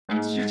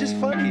you're just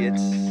funny.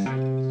 It's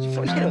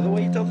funny, the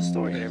way you tell the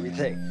story and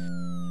everything.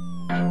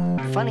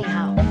 Funny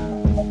how?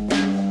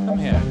 Come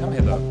here,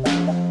 though.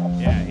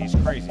 Yeah, he's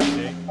crazy,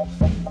 see?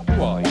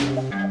 Who are you?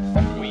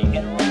 We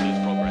interrupt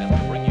this program to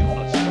bring you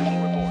a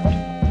special report.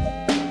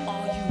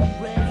 Are you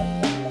ready?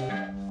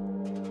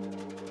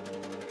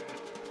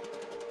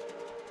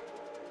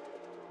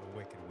 A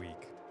wicked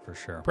week, for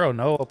sure. Bro,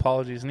 no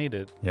apologies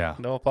needed. Yeah.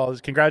 No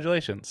apologies.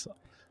 Congratulations.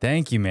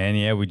 Thank you, man.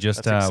 Yeah, we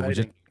just That's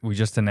exciting. we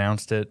just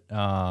announced it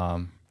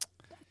last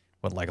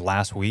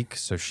week,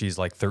 so she's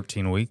like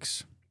 13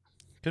 weeks.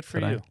 Good for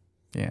Today. you.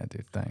 Yeah,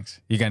 dude, thanks.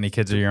 You got any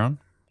kids of your own?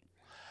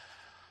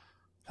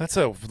 That's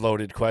a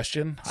loaded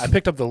question. I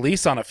picked up the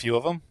lease on a few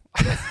of them.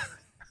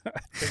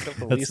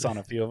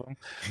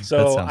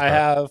 So sounds I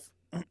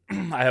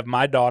have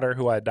my daughter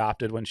who I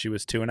adopted when she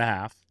was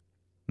 2.5.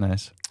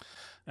 Nice.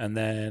 And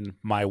then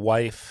my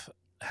wife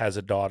has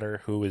a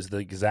daughter who is the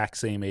exact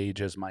same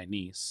age as my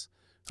niece,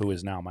 who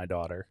is now my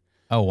daughter.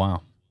 Oh,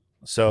 wow.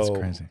 So That's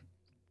crazy.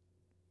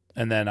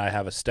 And then I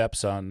have a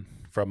stepson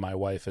from my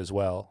wife as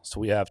well. So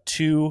we have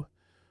two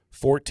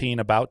 14,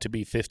 about to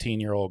be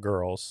 15-year-old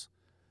girls.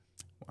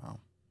 Wow.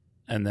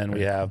 And then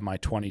we have my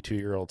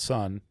 22-year-old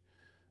son,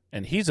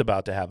 and he's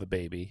about to have a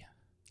baby.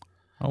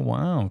 Oh,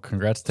 wow.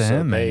 Congrats to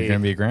So him. Man. You're going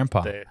to be a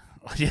grandpa.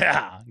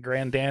 Yeah,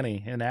 Grand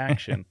Danny in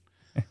action.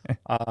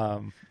 Yeah,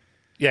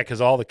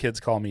 because all the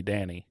kids call me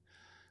Danny.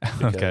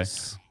 Okay.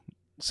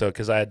 So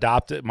because I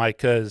adopted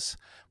because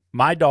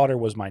my daughter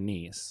was my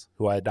niece,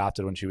 who I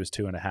adopted when she was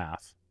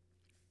 2.5.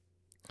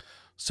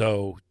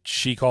 So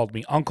she called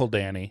me Uncle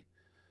Danny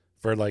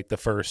for like the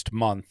first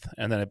month,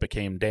 and then it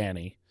became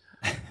Danny.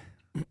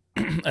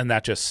 And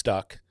that just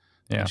stuck.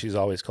 Yeah. And she's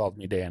always called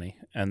me Danny.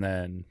 And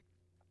then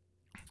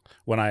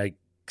when I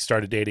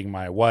started dating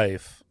my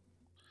wife,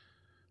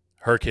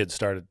 her kids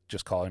started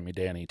just calling me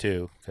Danny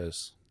too,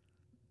 because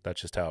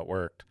that's just how it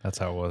worked. That's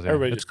how it was. Yeah.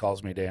 Everybody just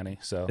calls me Danny.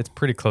 So It's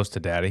pretty close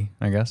to daddy,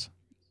 I guess.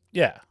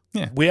 yeah.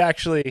 Yeah. We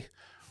actually,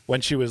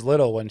 when she was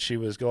little, when she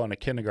was going to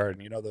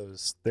kindergarten,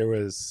 there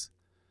was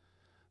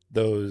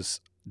those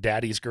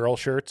Daddy's Girl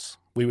shirts.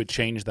 We would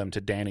change them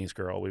to Danny's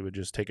Girl. We would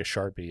just take a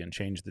Sharpie and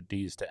change the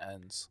D's to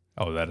N's.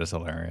 Oh, that is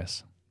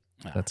hilarious.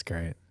 Yeah. That's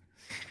great.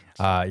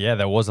 Yeah,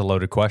 that was a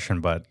loaded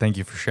question, but thank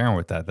you for sharing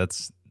with that.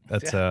 That's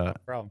No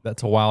problem.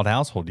 that's a wild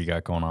household you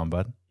got going on,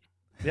 bud.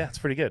 Yeah, it's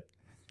pretty good.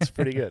 It's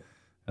pretty good.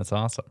 That's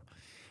awesome.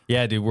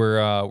 Yeah, dude,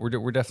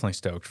 we're definitely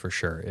stoked for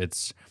sure.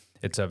 It's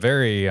a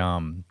very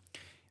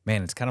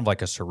man, it's kind of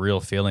like a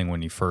surreal feeling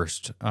when you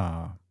first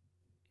are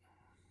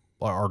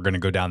going to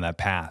go down that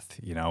path.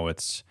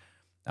 It's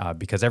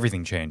because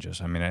everything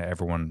changes. I mean,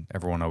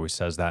 everyone always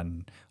says that,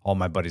 and all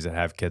my buddies that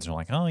have kids are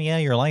like, "Oh yeah,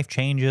 your life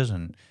changes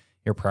and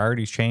your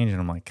priorities change," and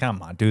I'm like,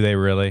 "Come on, do they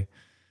really?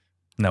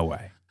 No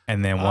way."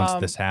 And then once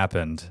this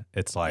happened,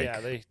 it's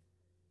like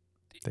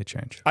they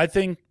change. I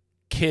think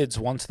kids,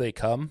 once they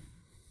come,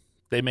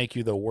 they make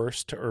you the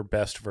worst or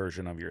best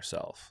version of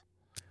yourself.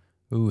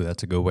 Ooh,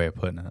 that's a good way of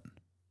putting it.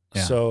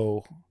 Yeah.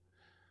 So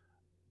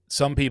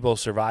some people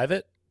survive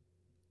it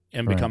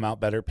and Right. become out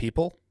better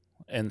people,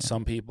 and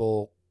some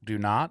people do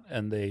not,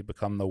 and they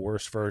become the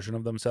worst version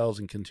of themselves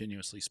and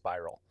continuously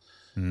spiral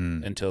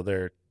until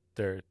they're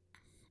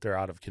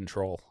out of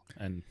control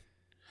and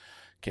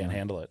can't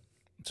handle it.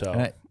 So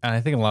And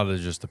I think a lot of it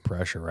is just the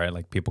pressure, right?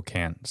 Like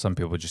some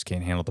people just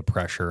can't handle the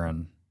pressure,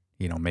 and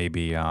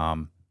maybe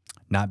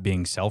not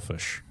being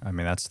selfish. I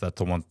mean, that's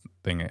the one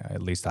thing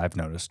at least I've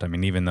noticed. I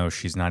mean, even though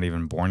she's not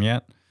even born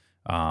yet,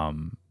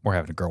 we're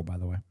having a girl, by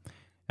the way,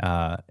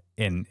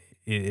 and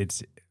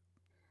it's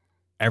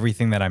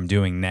everything that I'm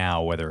doing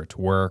now, whether it's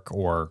work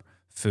or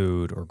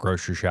food or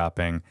grocery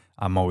shopping,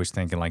 I'm always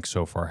thinking like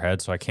so far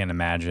ahead. So I can't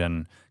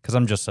imagine, because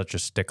I'm just such a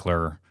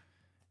stickler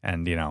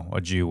and,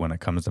 a Jew when it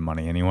comes to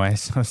money anyway.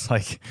 So it's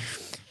like,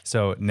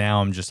 so now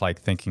I'm just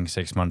like thinking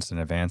 6 months in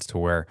advance to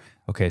where,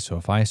 okay, so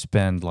if I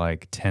spend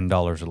like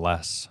 $10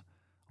 less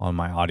on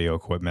my audio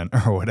equipment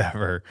or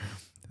whatever,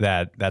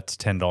 that's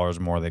 $10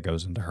 more that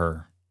goes into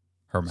her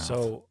mouth.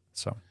 So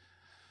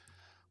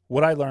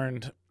what I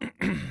learned,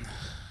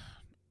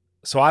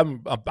 so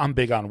I'm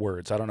big on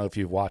words. I don't know if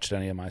you've watched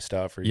any of my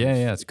stuff or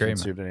it's great, man.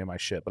 consumed any of my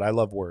shit, but I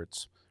love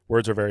words.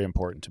 Words are very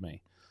important to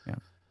me. Yeah.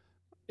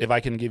 If I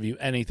can give you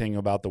anything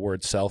about the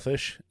word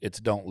selfish, it's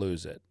don't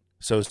lose it.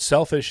 So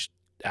selfish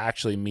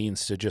actually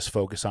means to just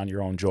focus on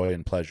your own joy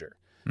and pleasure.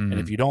 Mm-hmm. And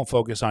if you don't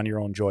focus on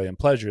your own joy and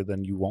pleasure,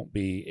 then you won't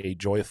be a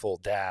joyful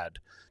dad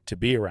to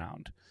be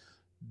around.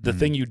 The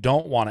thing you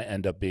don't want to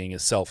end up being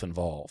is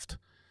self-involved,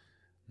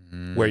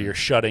 where you're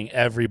shutting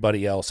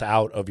everybody else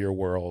out of your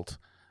world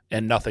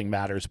and nothing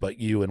matters but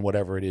you and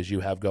whatever it is you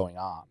have going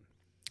on.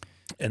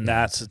 And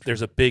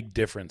there's a big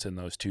difference in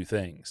those two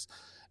things.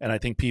 And I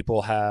think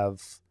people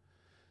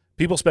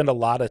spend a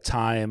lot of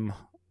time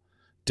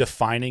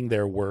defining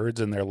their words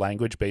and their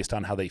language based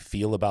on how they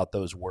feel about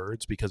those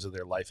words because of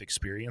their life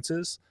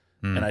experiences.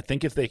 And I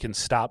think if they can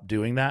stop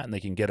doing that and they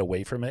can get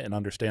away from it and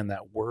understand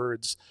that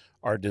words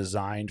are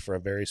designed for a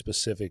very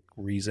specific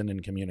reason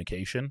in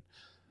communication,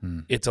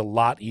 it's a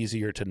lot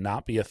easier to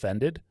not be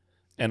offended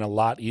and a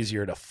lot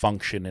easier to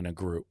function in a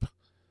group.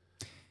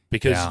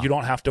 Because Yeah. you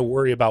don't have to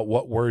worry about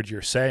what word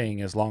you're saying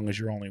as long as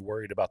you're only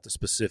worried about the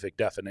specific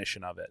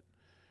definition of it.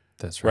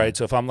 That's Right. right.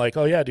 So if I'm like,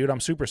 oh yeah, dude, I'm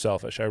super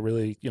selfish. I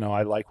really,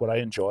 I like what I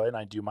enjoy and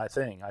I do my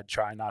thing. I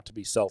try not to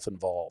be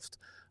self-involved.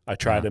 I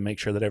try Yeah. to make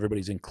sure that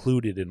everybody's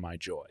included in my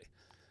joy.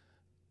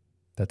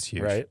 That's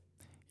huge. Right.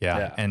 Yeah.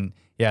 Yeah. And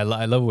yeah,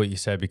 I love what you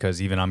said,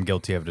 because even I'm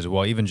guilty of it as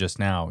well. Even just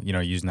now,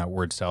 using that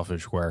word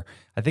selfish, where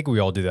I think we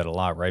all do that a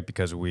lot, right?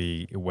 Because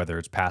whether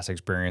it's past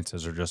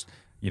experiences or just,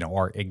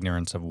 our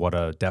ignorance of what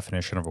a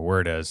definition of a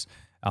word is,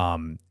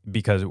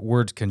 because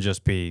words can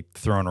just be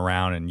thrown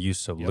around and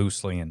used so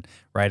loosely, and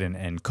right.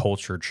 And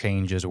culture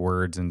changes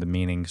words into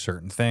meaning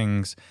certain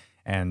things.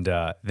 And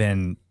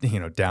then,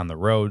 down the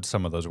road,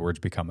 some of those words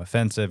become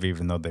offensive,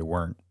 even though they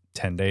weren't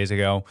 10 days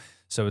ago.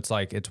 So it's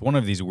like, it's one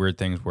of these weird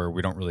things where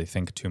we don't really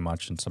think too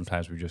much, and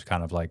sometimes we just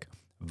kind of like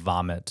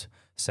vomit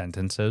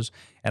sentences.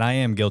 And I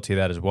am guilty of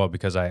that as well,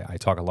 because I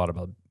talk a lot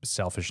about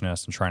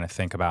selfishness and trying to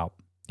think about,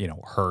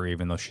 her,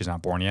 even though she's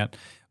not born yet.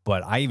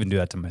 But I even do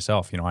that to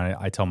myself.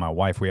 I tell my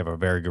wife we have a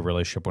very good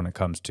relationship when it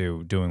comes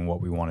to doing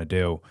what we want to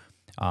do.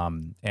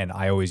 And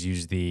I always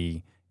use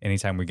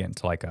anytime we get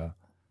into like a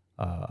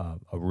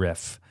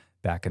riff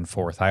back and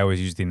forth, I always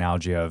use the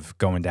analogy of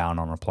going down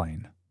on a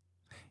plane.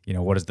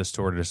 What does the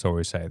stewardess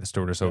always say? The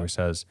stewardess always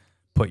says,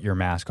 put your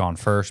mask on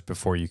first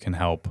before you can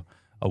help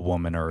a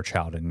woman or a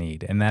child in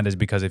need. And that is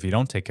because if you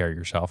don't take care of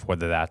yourself,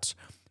 whether that's,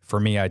 for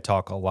me, I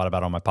talk a lot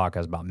about on my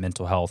podcast about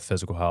mental health,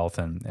 physical health,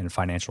 and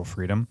financial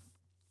freedom,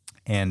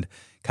 and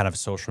kind of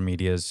social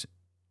media's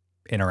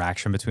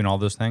interaction between all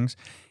those things.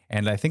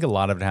 And I think a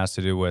lot of it has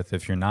to do with,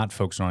 if you're not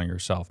focusing on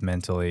yourself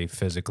mentally,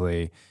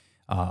 physically,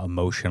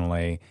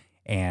 emotionally,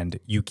 and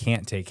you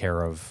can't take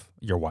care of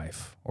your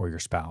wife or your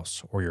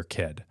spouse or your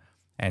kid,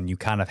 and you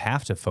kind of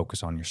have to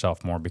focus on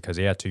yourself more, because,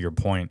 yeah, to your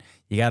point,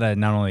 you got to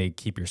not only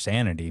keep your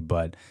sanity,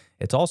 but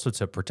it's also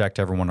to protect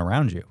everyone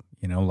around you.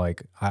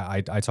 Like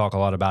I talk a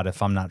lot about,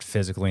 if I'm not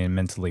physically and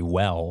mentally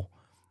well,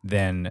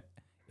 then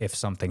if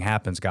something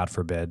happens, God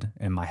forbid,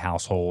 in my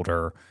household,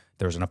 or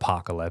there's an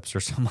apocalypse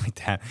or something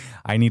like that,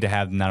 I need to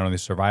have not only the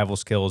survival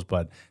skills,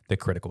 but the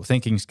critical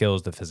thinking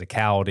skills, the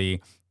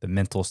physicality, the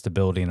mental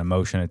stability and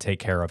emotion to take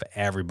care of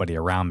everybody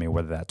around me,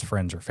 whether that's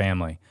friends or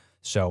family.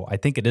 So I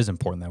think it is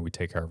important that we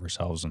take care of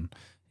ourselves. And,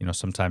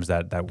 sometimes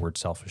that word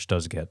selfish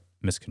does get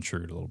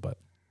misconstrued a little bit.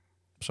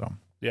 So,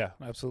 Yeah,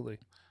 absolutely.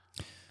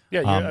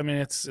 Yeah.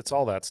 It's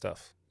all that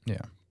stuff.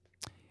 yeah.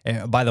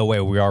 And by the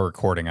way, we are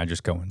recording. I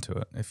just go into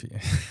it.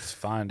 It's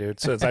fine, dude.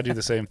 So I do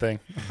the same thing.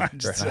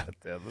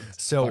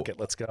 So- Fuck it,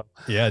 let's go.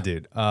 Yeah,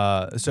 dude.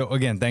 So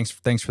again, thanks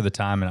for the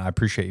time, and I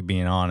appreciate you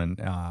being on.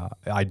 And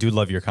I do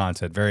love your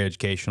content. Very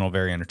educational,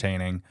 very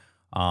entertaining.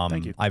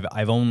 Thank you.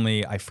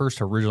 I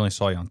first originally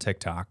saw you on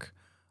TikTok.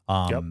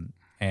 Yep.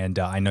 And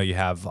I know you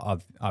have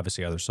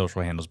obviously other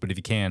social handles, but if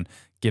you can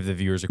give the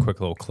viewers a quick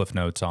little cliff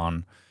notes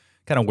on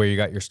kind of where you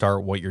got your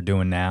start, what you're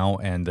doing now,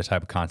 and the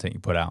type of content you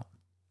put out.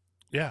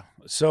 Yeah.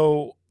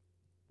 So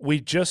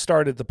we just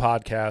started the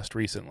podcast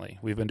recently.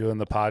 We've been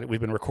doing we've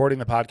been recording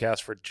the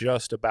podcast for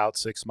just about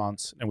 6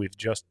 months, and we've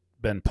just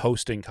been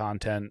posting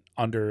content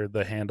under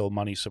the handle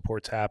Money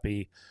Supports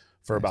Happy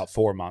for about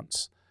 4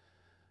 months.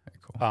 Very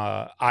cool.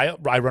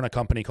 I run a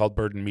company called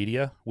Burden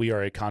Media. We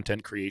are a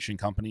content creation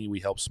company. We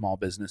help small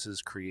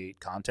businesses create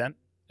content.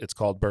 It's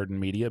called Burden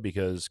Media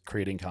because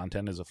creating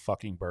content is a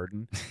fucking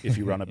burden if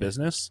you run a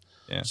business.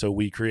 Yeah. So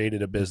we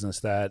created a business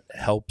that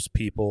helps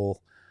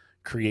people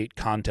create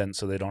content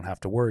so they don't have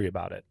to worry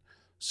about it.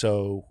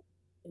 So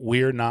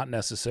we're not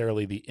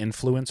necessarily the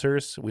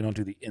influencers. We don't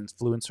do the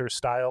influencer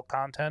style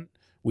content.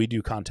 We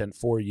do content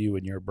for you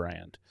and your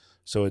brand.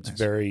 So it's Nice.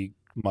 very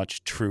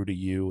much true to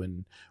you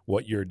and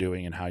what you're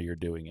doing and how you're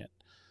doing it.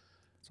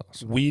 That's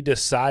awesome. We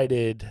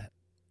decided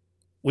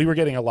we were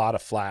getting a lot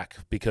of flack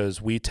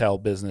because we tell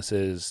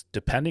businesses,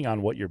 depending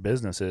on what your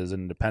business is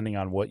and depending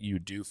on what you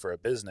do for a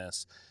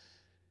business,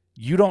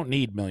 you don't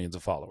need millions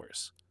of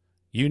followers.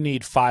 You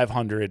need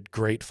 500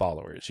 great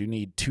followers. You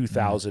need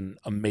 2,000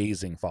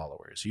 amazing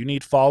followers. You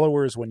need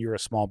followers when you're a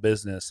small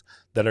business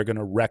that are going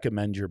to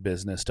recommend your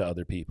business to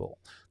other people.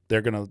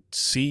 They're going to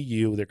see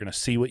you. They're going to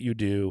see what you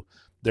do.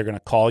 They're going to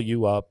call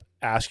you up,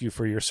 ask you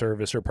for your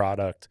service or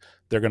product.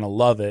 They're going to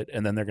love it,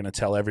 and then they're going to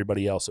tell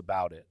everybody else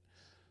about it.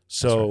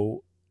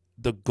 So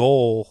the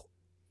goal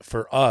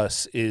for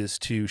us is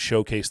to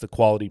showcase the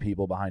quality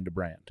people behind a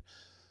brand.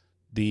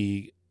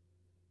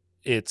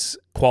 It's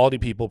quality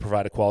people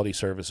provide a quality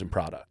service and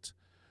product.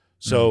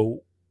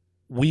 So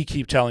we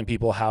keep telling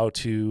people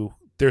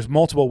there's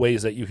multiple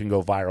ways that you can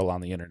go viral on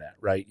the internet,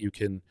 right? You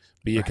can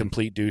be a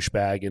complete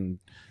douchebag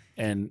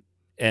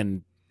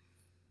and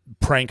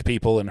prank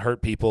people and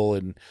hurt people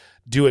and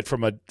do it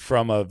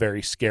from a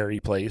very scary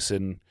place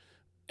and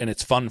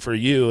it's fun for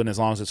you, and as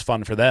long as it's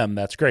fun for them,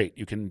 that's great.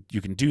 You can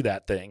do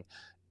that thing.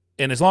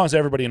 And as long as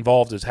everybody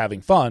involved is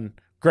having fun,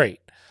 great.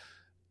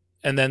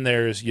 And then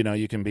there's,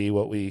 you can be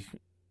what we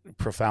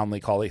profoundly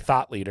call a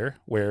thought leader,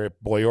 where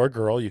boy or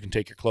girl, you can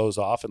take your clothes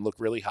off and look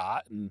really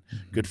hot and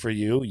good for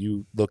you.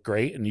 You look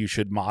great and you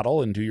should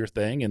model and do your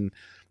thing. And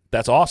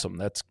that's awesome.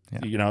 That's,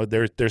 Yeah.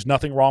 there's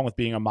nothing wrong with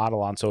being a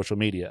model on social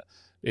media.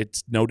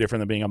 It's no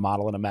different than being a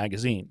model in a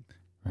magazine.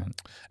 Right.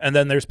 And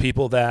then there's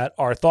people that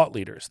are thought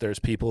leaders. There's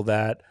people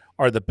that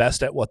are the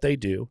best at what they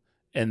do,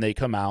 and they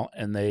come out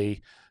and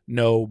they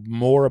know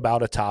more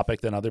about a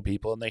topic than other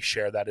people, and they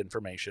share that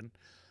information,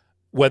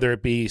 whether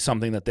it be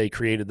something that they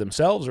created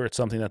themselves, or it's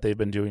something that they've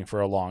been doing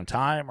for a long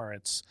time, or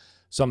it's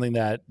something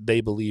that they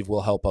believe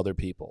will help other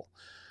people.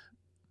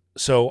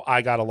 So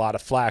I got a lot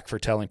of flack for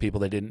telling people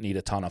they didn't need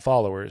a ton of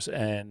followers,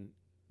 and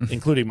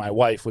including my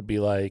wife would be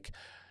like,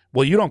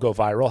 well, you don't go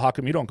viral. How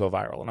come you don't go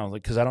viral? And I was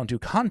like, because I don't do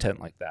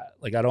content like that.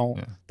 Like,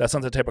 that's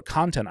not the type of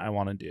content I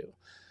want to do.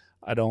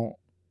 I don't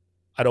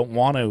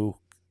want to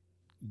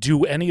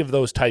do any of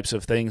those types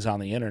of things on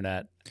the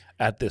internet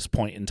at this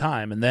point in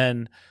time. And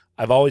then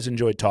I've always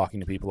enjoyed talking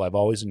to people. I've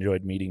always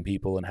enjoyed meeting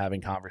people and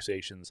having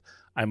conversations.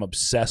 I'm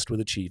obsessed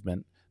with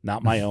achievement,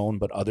 not my own,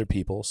 but other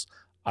people's.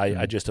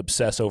 I just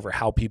obsess over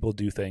how people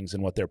do things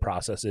and what their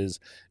process is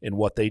and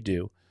what they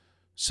do.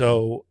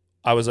 So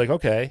I was like,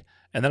 okay.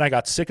 And then I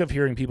got sick of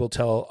hearing people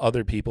tell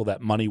other people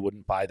that money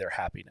wouldn't buy their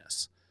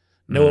happiness.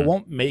 No, it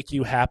won't make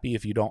you happy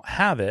if you don't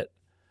have it,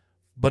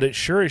 but it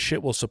sure as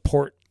shit will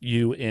support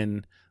you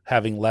in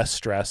having less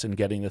stress and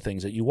getting the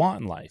things that you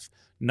want in life.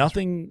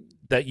 Nothing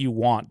that you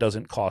want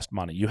doesn't cost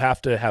money. You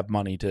have to have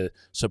money to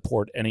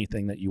support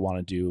anything that you want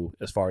to do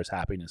as far as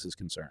happiness is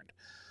concerned.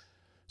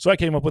 So I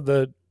came up with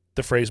the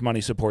phrase money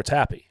supports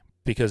happy,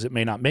 because it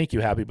may not make you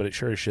happy, but it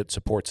sure as shit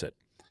supports it.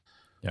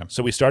 Yeah.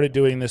 So we started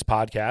doing this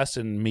podcast,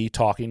 and me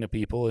talking to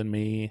people and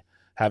me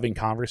having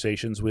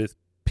conversations with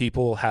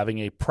people having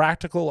a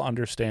practical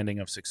understanding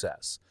of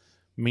success,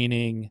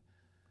 meaning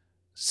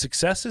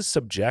success is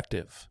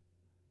subjective.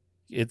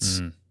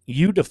 It's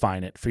you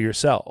define it for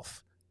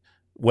yourself.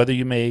 Whether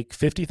you make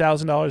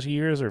 $50,000 a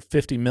year or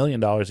 $50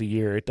 million a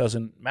year, it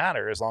doesn't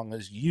matter as long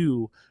as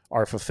you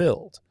are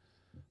fulfilled.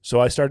 So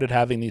I started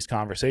having these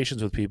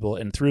conversations with people,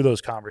 and through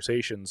those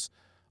conversations,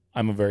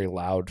 I'm a very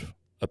loud,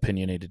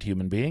 opinionated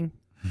human being.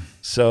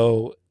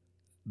 So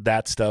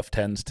that stuff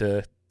tends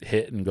to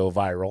hit and go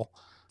viral.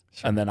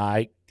 Sure. And then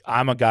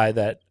I'm a guy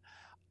that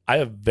I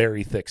have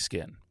very thick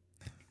skin.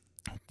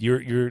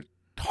 You're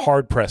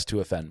hard pressed to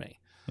offend me.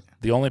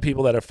 The only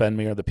people that offend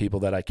me are the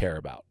people that I care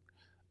about.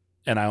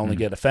 And I only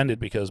get offended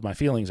because my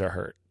feelings are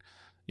hurt.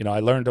 I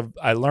learned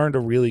a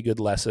really good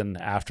lesson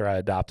after I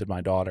adopted my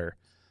daughter,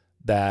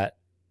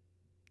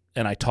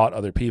 and I taught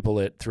other people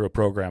it through a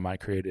program I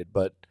created,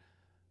 but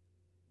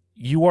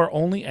you are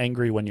only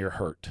angry when you're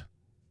hurt.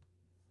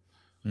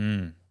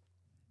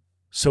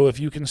 So if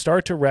you can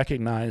start to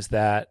recognize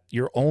that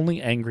you're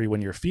only angry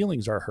when your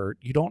feelings are hurt,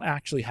 you don't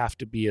actually have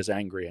to be as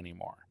angry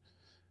anymore.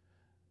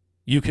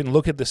 You can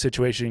look at the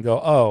situation and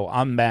go, oh,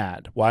 I'm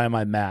mad. Why am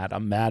I mad?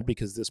 I'm mad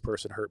because this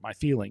person hurt my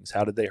feelings.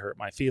 How did they hurt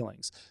my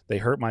feelings? They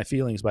hurt my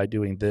feelings by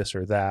doing this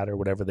or that or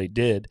whatever they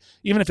did,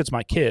 even if it's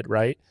my kid,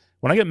 right?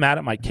 When I get mad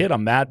at my kid,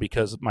 I'm mad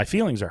because my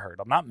feelings are hurt.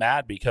 I'm not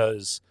mad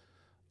because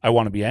I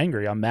want to be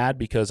angry. I'm mad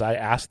because I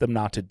asked them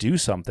not to do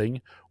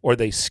something, or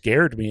they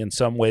scared me in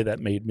some way that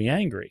made me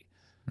angry.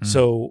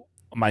 So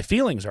my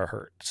feelings are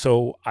hurt.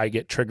 So I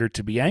get triggered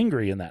to be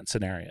angry in that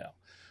scenario.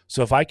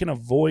 So if I can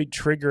avoid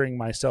triggering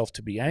myself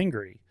to be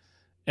angry,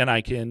 and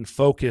I can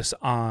focus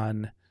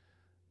on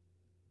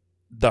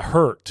the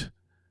hurt,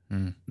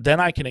 then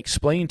I can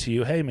explain to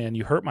you, hey man,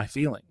 you hurt my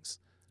feelings.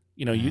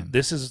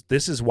 This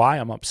is why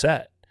I'm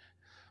upset.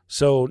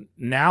 So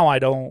now I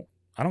don't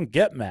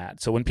get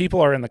mad. So when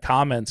people are in the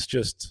comments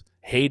just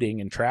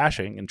hating and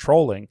trashing and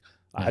trolling,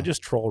 I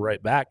just troll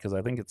right back because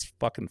I think it's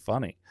fucking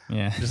funny.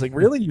 Yeah. Just like,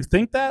 really? You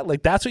think that?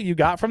 Like, that's what you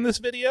got from this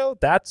video?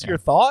 That's your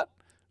thought?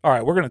 All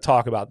right, we're going to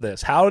talk about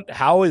this.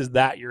 How is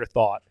that your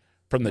thought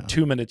from the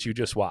 2 minutes you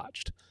just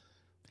watched?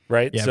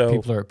 Right? Yeah,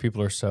 so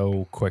people are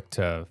so quick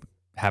to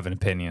have an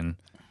opinion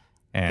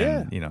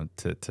and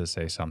to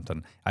say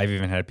something. I've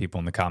even had people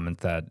in the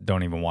comments that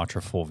don't even watch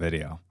a full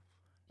video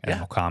and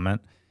they'll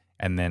comment.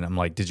 And then I'm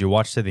like, did you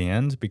watch to the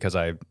end? Because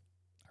I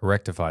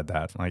rectified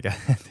that. Like,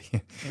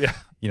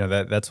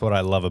 that's what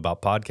I love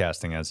about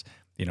podcasting is,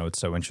 it's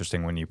so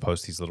interesting when you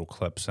post these little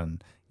clips,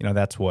 and,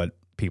 that's what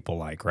people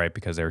like, right?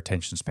 Because their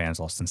attention span's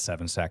less than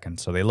 7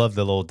 seconds. So they love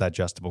the little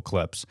digestible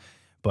clips.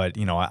 But,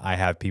 I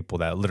have people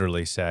that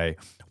literally say,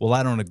 well,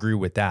 I don't agree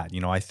with that.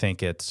 I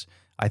think it's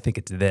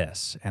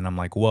this. And I'm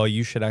like, well,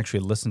 you should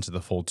actually listen to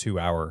the full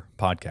 2-hour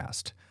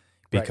podcast,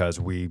 because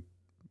we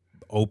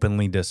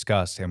openly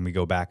discuss and we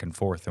go back and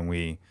forth, and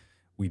we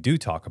do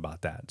talk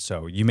about that.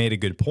 So you made a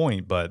good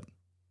point, but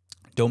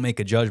don't make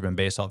a judgment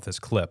based off this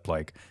clip.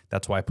 Like,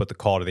 that's why I put the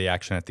call to the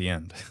action at the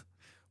end.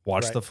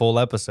 Watch the full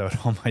episode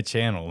on my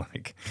channel.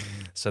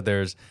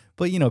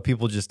 But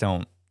people just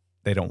don't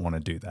want to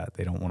do that.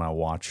 They don't want to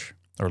watch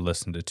or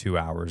listen to 2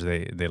 hours.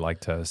 They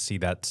like to see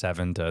that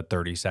 7 to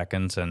 30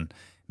 seconds and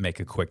make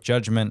a quick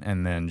judgment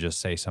and then just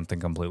say something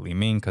completely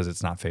mean because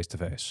it's not face to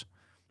face.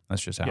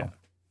 That's just how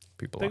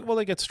people are. Well,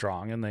 they get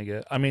strong and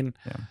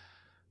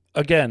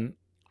again,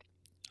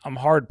 I'm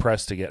hard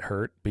pressed to get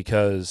hurt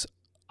because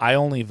I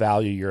only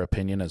value your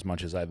opinion as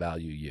much as I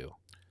value you.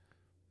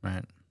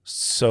 Right.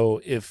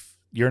 So if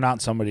you're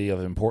not somebody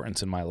of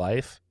importance in my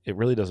life, it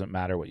really doesn't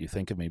matter what you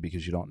think of me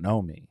because you don't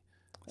know me.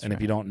 And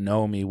if you don't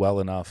know me well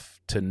enough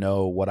to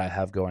know what I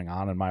have going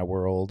on in my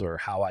world or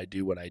how I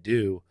do what I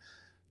do,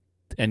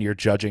 and you're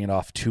judging it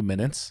off 2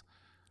 minutes,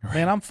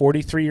 man, I'm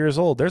 43 years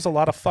old. There's a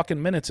lot of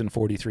fucking minutes in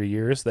 43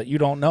 years that you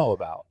don't know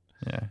about.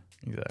 Yeah,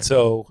 exactly.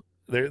 So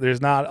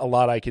there's not a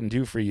lot I can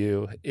do for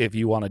you if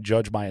you want to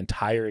judge my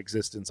entire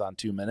existence on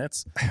 2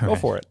 minutes. Go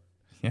for it.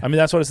 Yeah. I mean,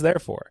 that's what it's there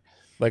for.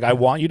 Like, I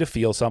want you to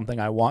feel something.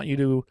 I want you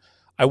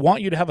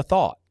to have a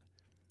thought.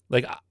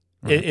 Like,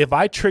 if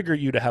I trigger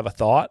you to have a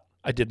thought,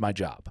 I did my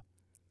job.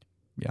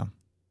 Yeah.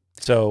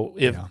 So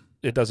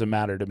it doesn't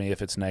matter to me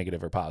if it's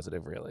negative or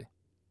positive, really.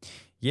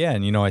 Yeah,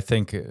 and I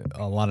think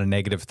a lot of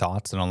negative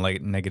thoughts and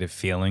negative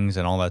feelings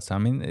and all that stuff. I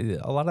mean,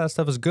 a lot of that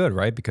stuff is good,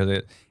 right?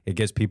 Because it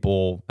gives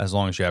people, as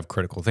long as you have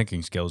critical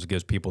thinking skills, it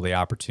gives people the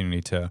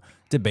opportunity to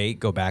debate,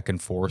 go back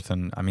and forth.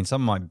 And I mean,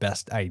 some of my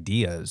best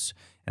ideas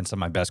and some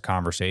of my best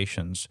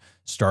conversations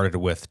started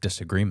with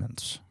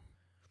disagreements.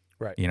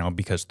 Right.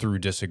 Because through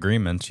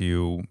disagreements,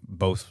 you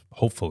both,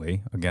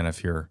 hopefully, again,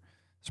 if you're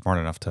smart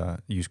enough to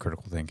use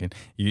critical thinking,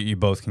 you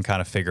both can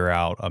kind of figure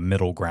out a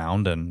middle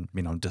ground and,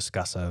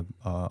 discuss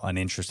an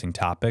interesting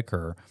topic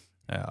or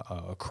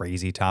a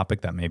crazy topic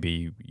that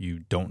maybe you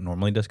don't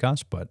normally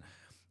discuss. But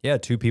yeah,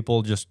 two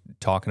people just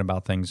talking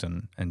about things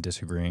and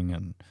disagreeing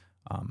and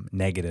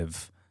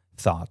negative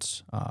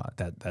thoughts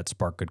that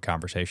spark good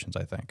conversations,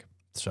 I think.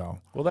 So,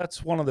 well,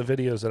 that's one of the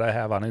videos that I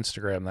have on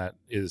Instagram that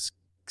is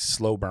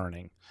slow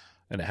burning.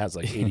 And it has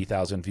like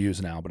 80,000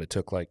 views now, but it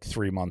took like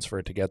 3 months for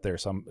it to get there.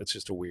 It's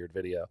just a weird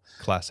video.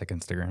 Classic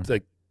Instagram. It's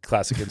like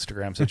classic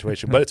Instagram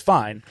situation, but it's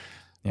fine.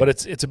 Yeah. But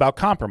it's about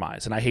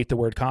compromise, and I hate the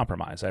word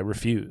compromise. I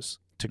refuse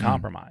to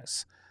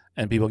compromise.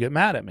 And people get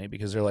mad at me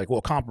because they're like, well,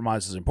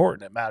 compromise is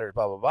important. It matters,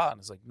 blah, blah, blah. And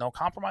it's like, no,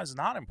 compromise is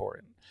not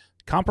important.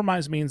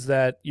 Compromise means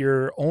that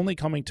you're only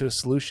coming to a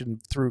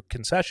solution through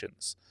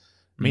concessions,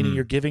 meaning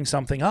you're giving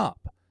something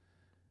up.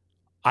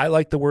 I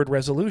like the word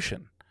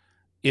resolution.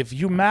 If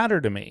you matter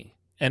to me,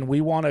 and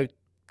we want to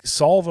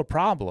solve a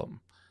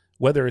problem,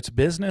 whether it's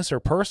business or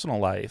personal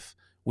life,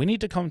 we need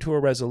to come to a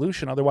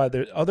resolution.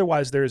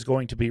 Otherwise, there is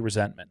going to be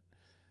resentment.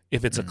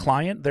 If it's a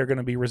client, they're going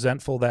to be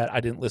resentful that I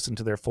didn't listen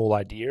to their full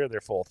idea or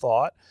their full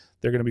thought.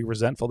 They're going to be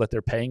resentful that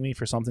they're paying me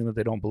for something that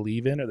they don't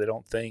believe in or they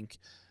don't think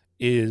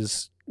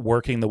is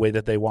working the way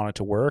that they want it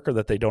to work or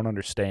that they don't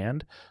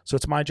understand. So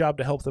it's my job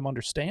to help them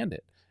understand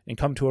it and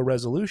come to a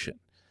resolution.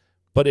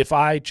 But if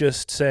I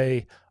just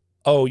say,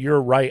 oh,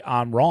 you're right,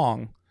 I'm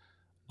wrong,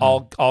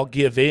 I'll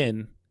give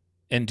in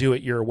and do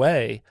it your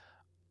way,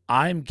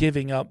 I'm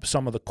giving up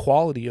some of the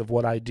quality of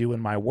what I do in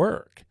my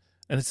work.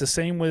 And it's the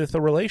same with a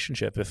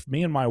relationship. If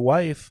me and my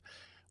wife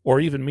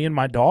or even me and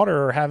my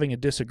daughter are having a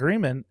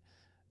disagreement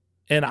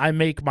and I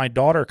make my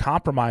daughter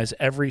compromise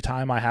every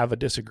time I have a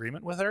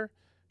disagreement with her,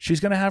 she's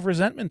going to have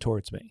resentment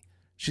towards me.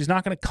 She's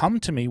not going to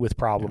come to me with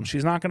problems.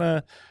 She's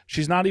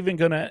not even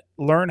going to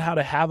learn how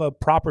to have a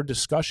proper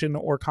discussion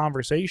or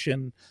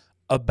conversation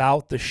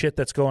about the shit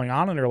that's going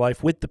on in her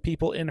life with the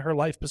people in her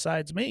life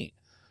besides me.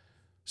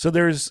 So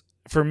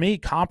for me,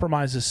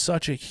 compromise is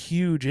such a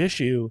huge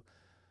issue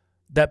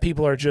that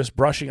people are just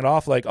brushing it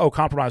off like, oh,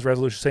 compromise,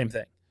 resolution, same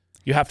thing.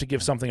 You have to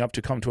give something up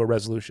to come to a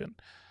resolution.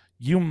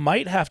 You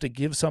might have to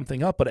give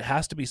something up, but it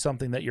has to be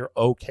something that you're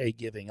okay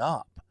giving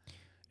up.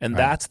 And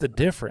that's the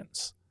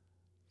difference.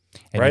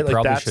 And right? you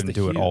probably shouldn't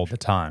do it all the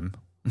time.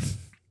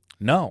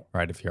 No.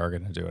 Right, if you are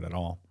going to do it at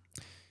all.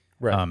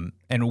 Right.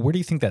 And where do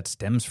you think that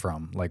stems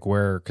from? Like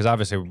because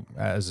obviously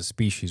as a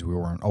species, we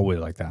weren't always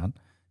like that.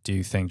 Do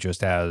you think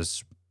just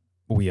as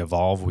we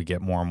evolve, we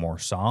get more and more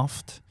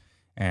soft?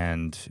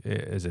 And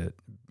is it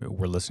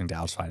we're listening to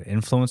outside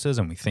influences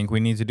and we think we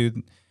need to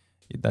do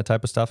that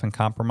type of stuff and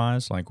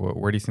compromise? Like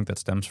where do you think that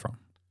stems from?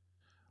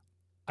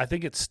 I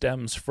think it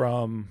stems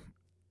from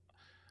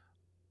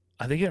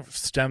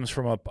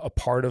a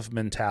part of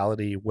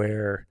mentality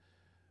where,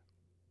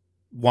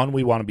 one,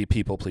 we want to be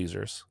people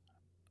pleasers.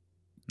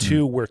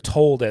 Two, we're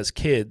told as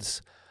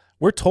kids,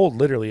 we're told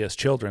literally as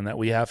children that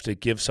we have to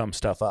give some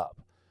stuff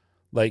up.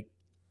 Like,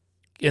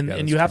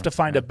 and you have to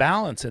find a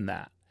balance in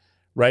that,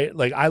 right?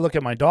 Like I look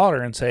at my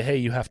daughter and say, hey,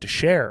 you have to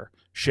share.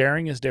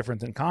 Sharing is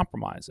different than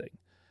compromising.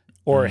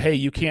 Or, hey,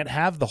 you can't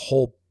have the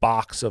whole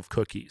box of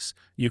cookies.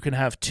 You can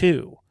have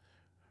 2,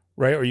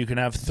 right? Or you can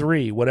have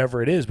 3,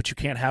 whatever it is, but you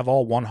can't have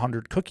all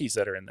 100 cookies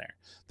that are in there.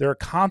 There are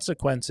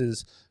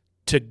consequences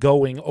to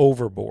going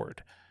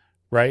overboard,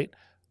 right?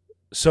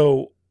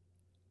 So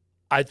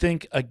I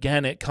think,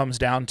 again, it comes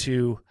down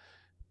to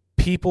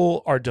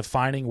people are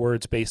defining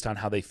words based on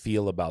how they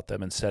feel about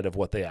them instead of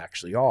what they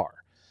actually are.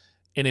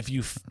 And if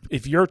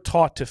you're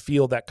taught to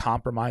feel that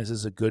compromise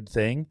is a good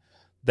thing,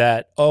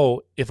 that,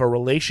 oh, if a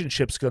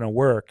relationship's going to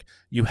work,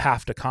 you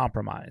have to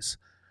compromise.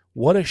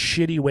 What a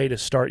shitty way to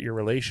start your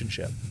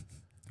relationship.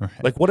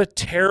 Right. Like, what a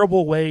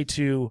terrible way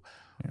to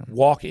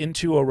walk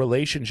into a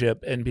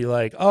relationship and be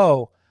like,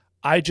 oh,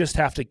 I just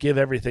have to give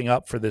everything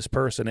up for this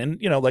person. And,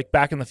 like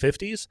back in the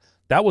 50s,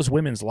 that was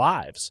women's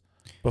lives.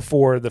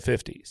 before the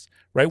 50s,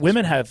 right?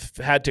 Women have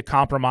had to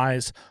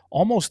compromise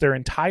almost their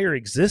entire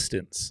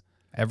existence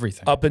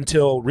Everything. up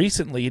until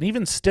recently, and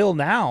even still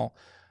now,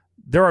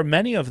 there are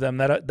many of them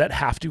that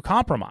have to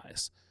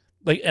compromise.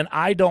 Like, and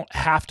I don't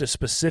have to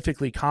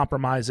specifically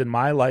compromise in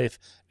my life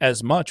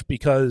as much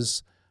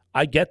because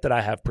I get that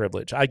I have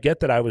privilege. I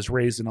get that I was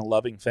raised in a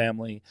loving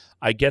family.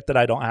 I get that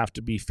I don't have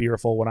to be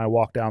fearful when I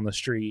walk down the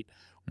street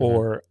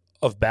or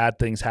of bad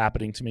things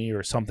happening to me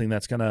or something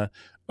that's going to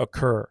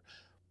occur.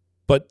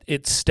 But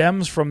it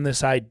stems from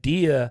this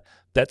idea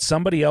that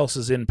somebody else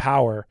is in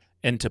power,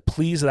 and to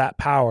please that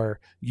power,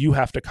 you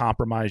have to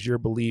compromise your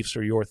beliefs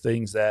or your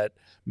things that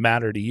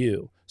matter to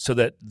you so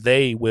that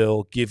they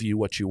will give you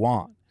what you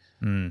want.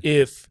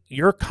 If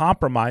you're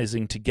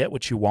compromising to get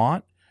what you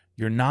want,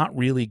 you're not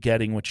really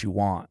getting what you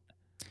want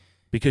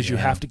because you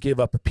have to give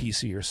up a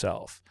piece of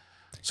yourself.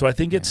 So I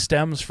think it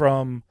stems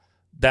from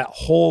that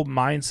whole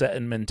mindset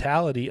and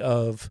mentality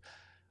of,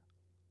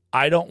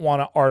 I don't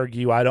want to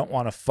argue, I don't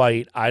want to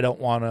fight, I don't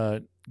want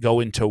to go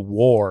into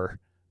war.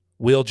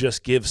 We'll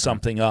just give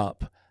something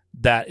up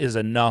that is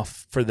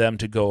enough for them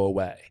to go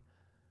away.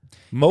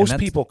 Most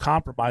people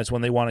compromise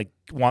when they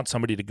want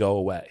somebody to go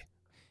away.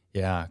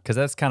 Yeah, because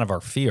that's kind of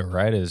our fear,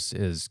 right?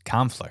 Is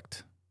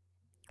conflict,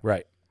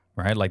 Right.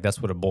 right? Like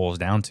that's what it boils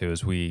down to.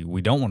 Is we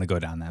don't want to go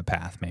down that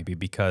path, maybe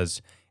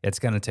because it's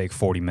going to take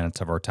 40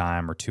 minutes of our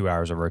time or 2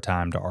 hours of our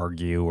time to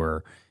argue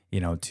or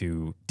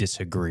to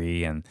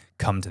disagree and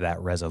come to that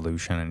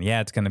resolution. And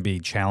yeah, it's going to be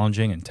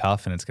challenging and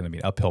tough, and it's going to be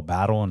an uphill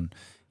battle, and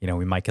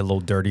we might get a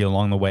little dirty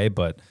along the way,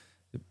 but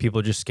people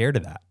are just scared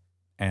of that.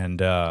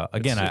 And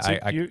again,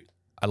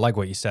 I like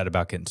what you said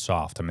about getting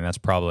soft. I mean,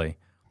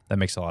 that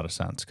makes a lot of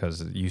sense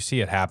because you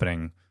see it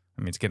happening.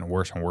 I mean, it's getting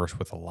worse and worse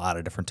with a lot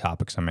of different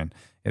topics. I mean,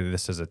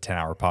 this is a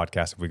 10-hour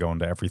podcast if we go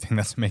into everything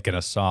that's making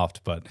us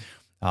soft, but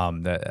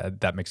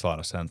that makes a lot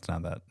of sense now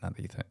that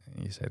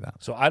you say that.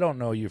 So I don't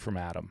know you from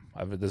Adam.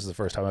 This is the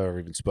first time I've ever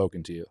even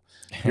spoken to you.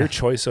 Your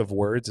choice of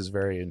words is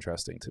very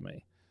interesting to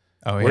me.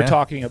 Oh, we're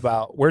talking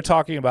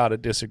about a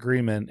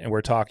disagreement, and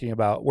we're talking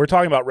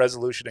about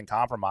resolution and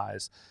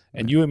compromise,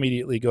 and you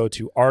immediately go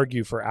to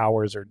argue for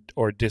hours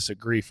or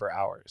disagree for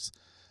hours.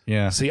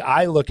 Yeah. See,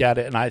 I look at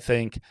it and I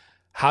think,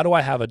 how do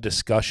I have a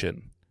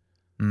discussion?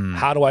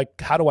 How do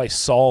I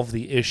solve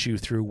the issue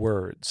through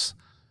words?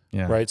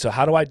 Yeah. Right. So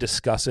how do I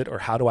discuss it, or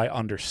how do I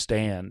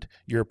understand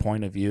your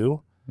point of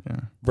view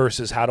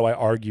versus how do I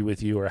argue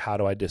with you or how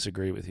do I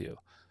disagree with you?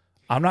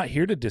 I'm not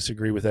here to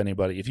disagree with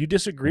anybody. If you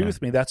disagree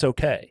with me, that's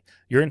okay.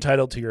 You're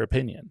entitled to your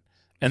opinion.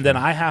 And then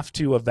I have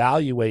to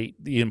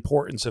evaluate the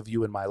importance of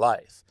you in my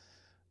life.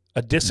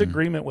 A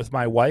disagreement with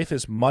my wife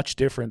is much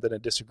different than a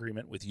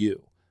disagreement with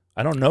you.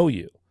 I don't know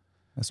you.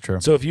 That's true.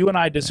 So if you and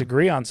I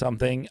disagree on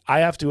something, I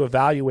have to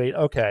evaluate,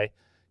 okay,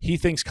 he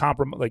thinks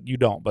compromise, like you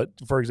don't, but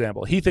for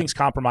example, he thinks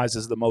compromise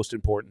is the most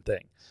important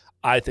thing.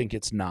 I think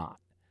it's not.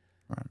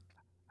 Right.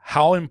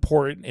 How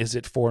important is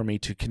it for me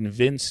to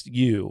convince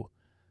you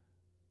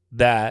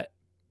that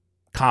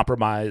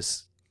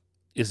compromise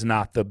is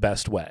not the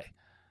best way?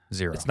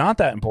 Zero. It's not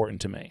that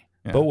important to me.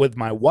 Yeah. But with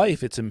my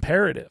wife, it's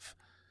imperative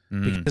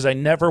because I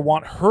never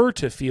want her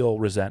to feel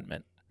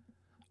resentment.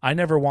 I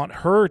never want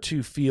her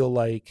to feel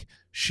like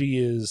she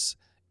is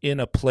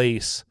in a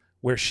place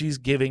where she's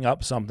giving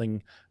up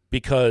something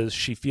because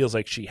she feels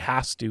like she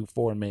has to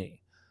for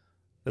me.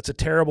 That's a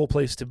terrible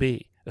place to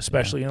be,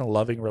 especially in a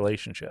loving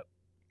relationship.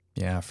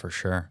 Yeah, for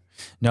sure.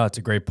 No, it's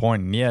a great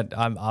point. And yet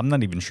I'm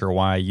not even sure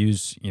why I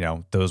use,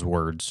 those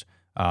words.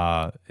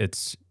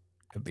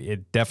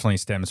 It definitely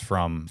stems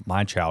from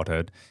my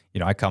childhood.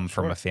 I come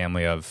from a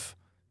family of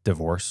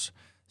divorce.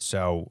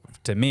 So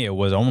to me, it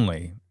was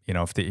only,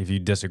 if you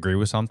disagree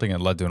with something, it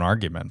led to an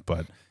argument.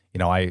 But,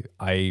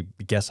 I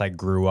guess I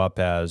grew up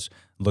as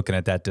looking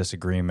at that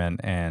disagreement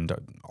and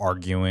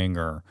arguing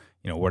or,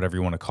 whatever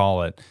you want to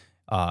call it,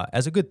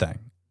 as a good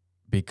thing.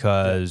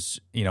 Because,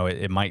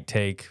 it might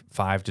take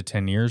 5 to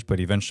 10 years, but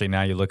eventually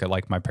now you look at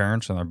like my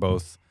parents and they're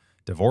both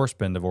divorced,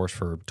 been divorced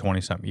for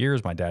 20-something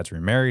years. My dad's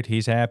remarried.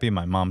 He's happy.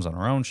 My mom's on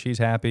her own. She's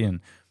happy. And,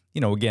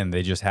 again,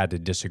 they just had to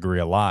disagree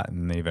a lot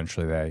and then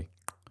eventually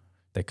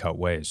they cut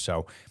ways.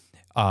 So,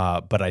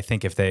 but I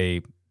think if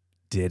they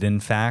did, in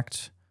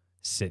fact,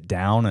 sit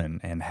down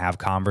and have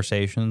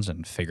conversations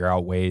and figure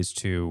out ways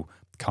to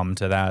come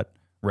to that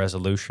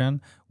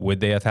resolution, would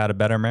they have had a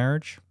better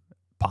marriage?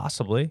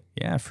 Possibly.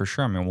 Yeah, for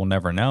sure. I mean, we'll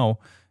never know.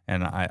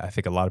 And I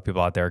think a lot of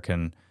people out there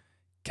can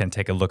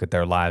take a look at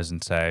their lives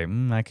and say,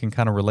 I can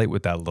kind of relate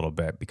with that a little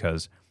bit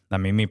because, I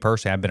mean, me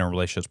personally, I've been in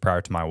relationships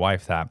prior to my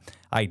wife that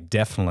I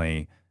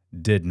definitely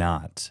did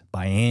not,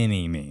 by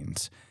any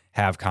means,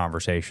 have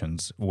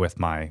conversations with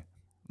my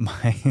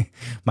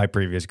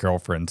previous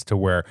girlfriends to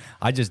where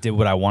I just did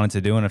what I wanted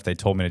to do. And if they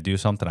told me to do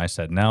something, I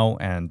said no.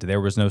 And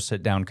there was no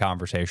sit-down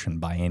conversation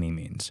by any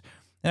means.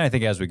 And I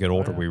think as we get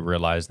older, we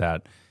realize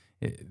that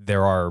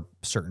there are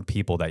certain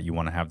people that you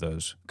want to have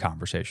those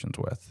conversations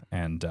with.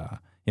 And,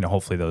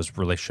 hopefully those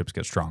relationships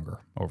get stronger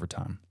over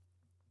time.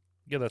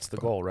 Yeah, that's the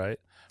goal, right?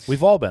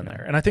 We've all been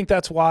there. And I think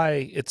that's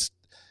why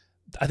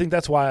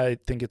I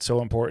think it's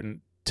so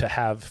important to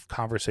have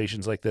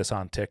conversations like this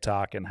on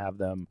TikTok and have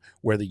them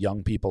where the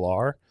young people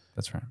are.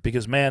 That's right.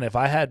 Because, man, if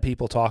I had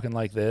people talking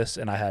like this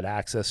and I had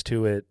access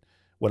to it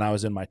when I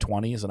was in my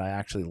 20s and I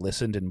actually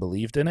listened and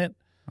believed in it,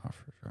 Oh,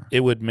 for sure. it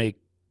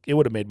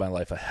would have made my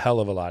life a hell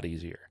of a lot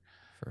easier.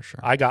 For sure.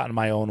 I got in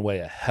my own way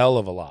a hell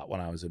of a lot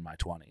when I was in my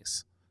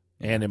 20s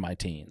and in my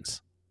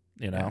teens,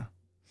 you know?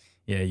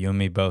 Yeah, you and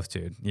me both,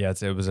 dude. Yeah,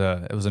 it was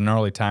a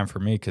gnarly time for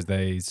me because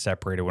they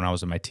separated when I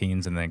was in my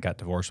teens and then got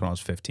divorced when I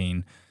was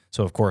 15.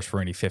 So, of course, for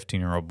any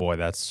 15-year-old boy,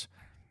 that's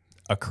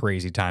a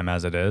crazy time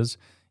as it is.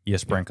 You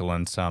sprinkle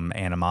in some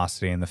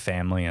animosity in the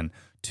family and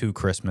 2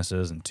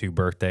 Christmases and 2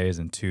 birthdays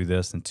and 2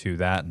 this and 2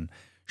 that and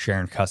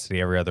sharing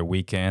custody every other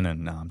weekend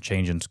and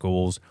changing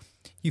schools.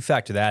 You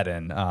factor that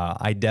in.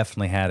 I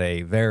definitely had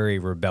a very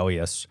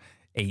rebellious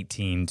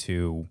 18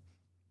 to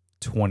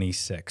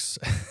 26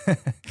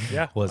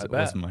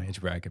 was my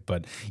age bracket.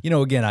 But,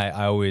 again,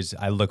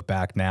 I look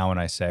back now and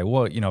I say,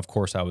 well, of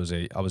course I was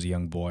a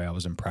young boy. I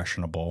was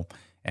impressionable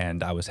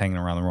and I was hanging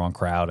around the wrong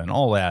crowd, and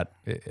all that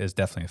is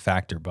definitely a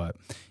factor. But,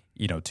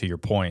 to your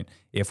point,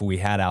 if we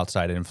had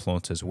outside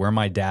influences where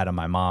my dad and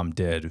my mom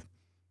did,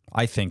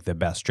 I think, the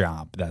best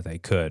job that they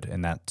could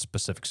in that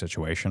specific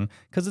situation,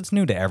 because it's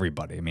new to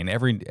everybody. I mean,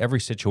 every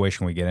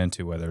situation we get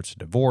into, whether it's a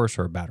divorce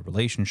or a bad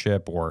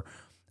relationship or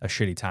a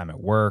shitty time at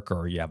work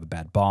or you have a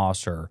bad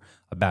boss or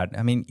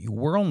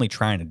we're only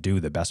trying to do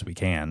the best we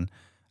can.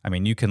 I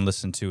mean, you can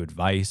listen to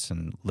advice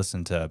and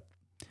listen to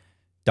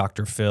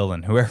Dr. Phil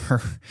and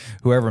whoever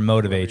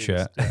motivates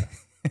you.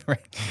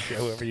 Right. Yeah,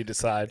 whoever you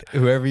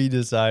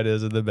decide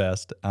is the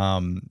best.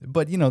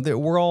 But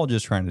we're all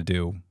just trying to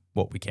do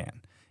what we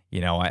can.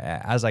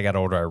 As I got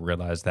older, I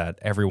realized that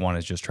everyone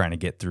is just trying to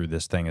get through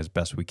this thing as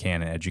best we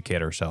can and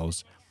educate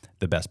ourselves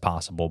the best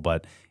possible.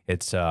 But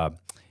it's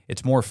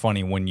more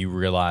funny when you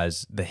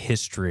realize the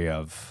history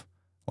of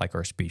like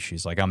our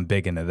species. Like I'm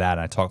big into that.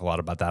 And I talk a lot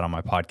about that on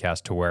my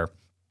podcast, to where,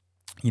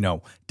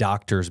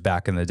 doctors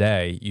back in the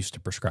day used to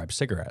prescribe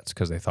cigarettes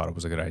because they thought it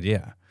was a good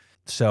idea.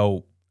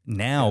 So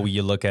now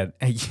you look at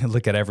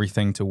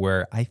everything to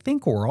where I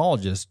think we're all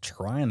just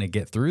trying to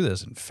get through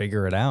this and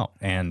figure it out.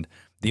 And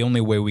the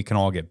only way we can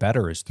all get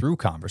better is through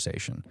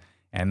conversation.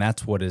 And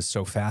that's what is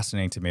so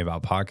fascinating to me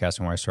about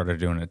podcasting. When I started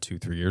doing it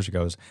 2-3 years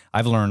ago, is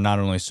I've learned not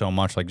only so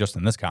much, like just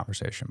in this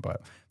conversation,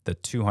 but the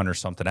 200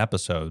 something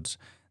episodes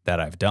that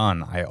I've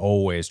done. I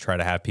always try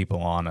to have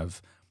people on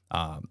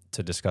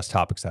to discuss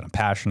topics that I'm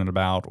passionate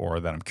about or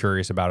that I'm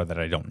curious about or that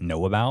I don't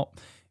know about,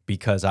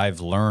 because I've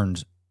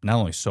learned not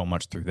only so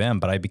much through them,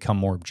 but I become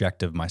more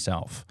objective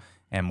myself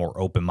and more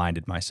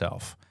open-minded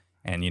myself.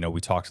 And, we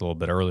talked a little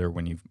bit earlier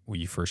when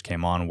you first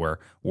came on, where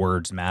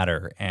words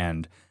matter.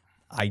 And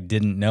I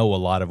didn't know a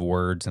lot of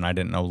words and I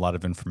didn't know a lot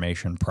of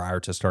information prior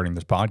to starting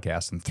this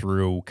podcast. And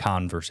through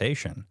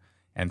conversation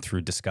and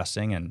through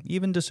discussing and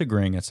even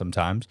disagreeing at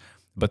sometimes,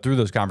 but through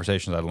those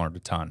conversations, I learned a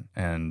ton.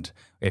 And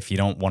if you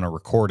don't want to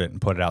record it and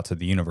put it out to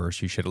the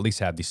universe, you should at least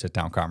have these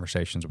sit-down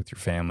conversations with your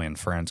family and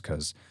friends,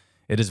 because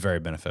it is very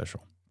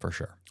beneficial, for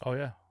sure. Oh,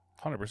 yeah,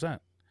 100%.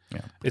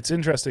 Yeah. It's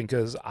interesting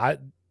because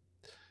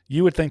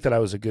you would think that I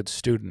was a good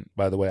student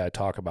by the way I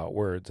talk about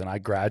words, and I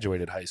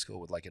graduated high school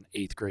with like an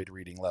 8th grade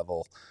reading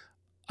level.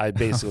 I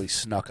basically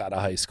snuck out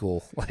of high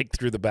school like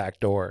through the back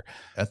door.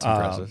 That's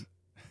impressive.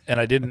 And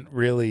I didn't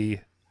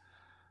really,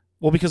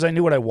 because I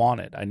knew what I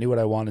wanted. I knew what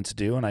I wanted to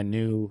do, and I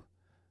knew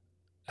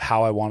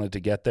how I wanted to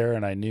get there,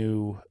 and I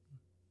knew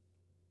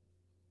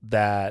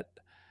that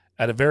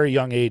at a very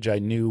young age I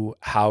knew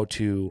how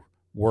to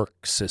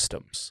work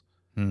systems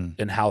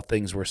and how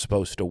things were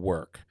supposed to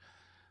work.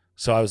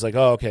 So I was like,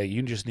 oh, okay,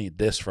 you just need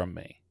this from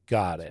me.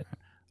 Got it.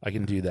 I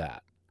can do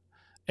that.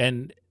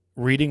 And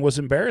reading was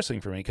embarrassing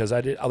for me because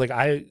I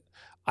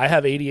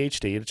have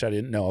ADHD, which I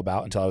didn't know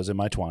about until I was in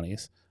my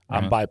 20s.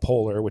 I'm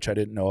bipolar, which I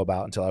didn't know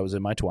about until I was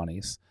in my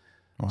 20s.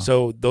 Wow.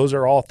 So those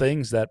are all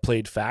things that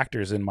played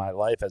factors in my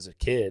life as a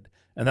kid.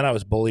 And then I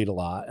was bullied a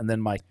lot. And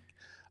then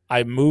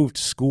I moved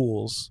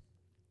schools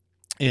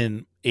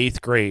in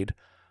 8th grade.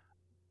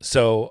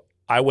 So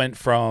I went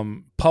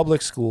from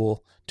public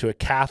school to a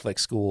Catholic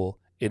school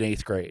in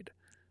 8th grade.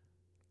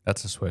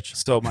 That's a switch.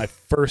 So my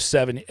first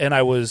 7, and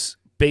I was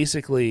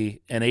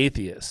basically an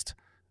atheist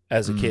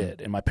as a kid,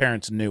 and my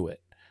parents knew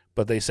it,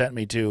 but they sent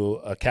me to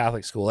a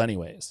Catholic school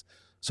anyways.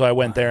 So I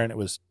went there, and it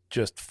was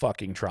just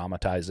fucking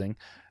traumatizing.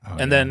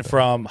 And then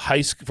from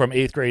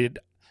 8th grade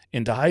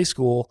into high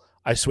school,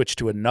 I switched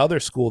to another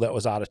school that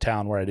was out of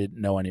town where I didn't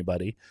know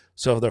anybody.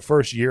 So the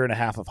first year and a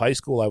half of high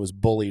school, I was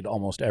bullied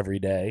almost every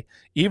day,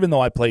 even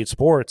though I played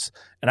sports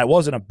and I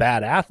wasn't a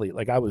bad athlete.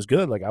 Like I was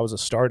good. Like I was a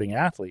starting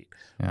athlete,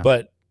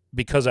 but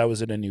because I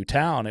was in a new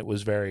town, it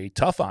was very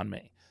tough on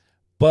me.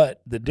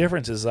 But the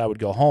difference is I would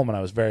go home and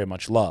I was very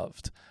much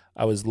loved.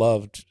 I was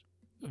loved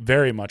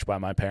very much by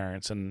my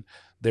parents, and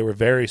they were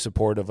very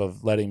supportive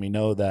of letting me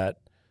know that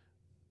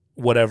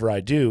whatever I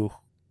do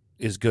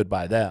is good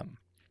by them.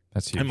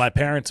 That's huge. And my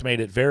parents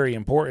made it very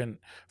important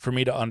for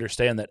me to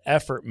understand that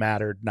effort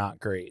mattered, not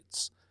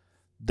grades.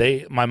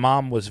 My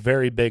mom was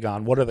very big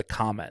on what are the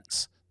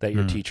comments that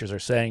your teachers are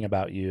saying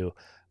about you.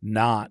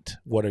 not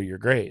what are your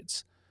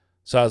grades.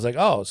 So I was like,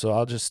 oh, so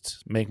I'll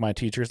just make my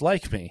teachers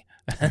like me,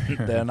 and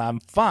then I'm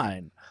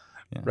fine,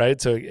 right?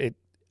 So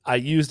I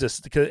used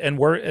this,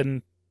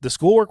 and the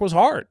schoolwork was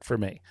hard for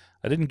me.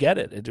 I didn't get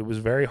it. It was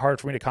very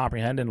hard for me to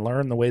comprehend and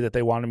learn the way that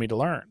they wanted me to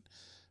learn.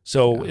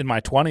 So in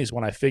my 20s,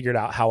 when I figured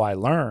out how I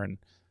learn,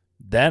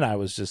 then I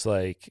was just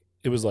like,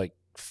 it was like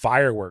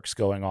fireworks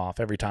going off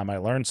every time I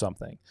learned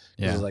something.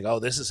 It was like, oh,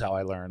 this is how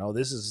I learn. Oh,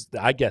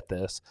 I get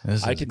this.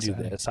 I can do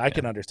this. I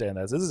can understand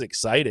this. This is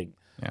exciting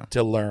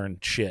to learn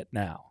shit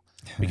now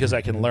because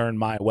I can learn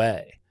my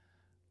way.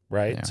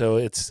 Right. Yeah.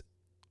 So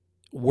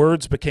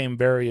words became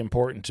very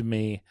important to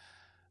me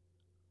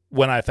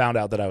when I found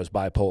out that I was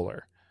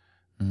bipolar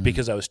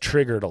because I was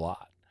triggered a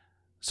lot.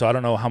 So I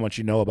don't know how much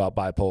you know about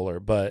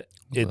bipolar, but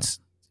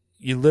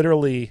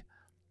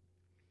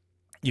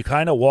you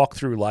kind of walk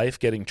through life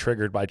getting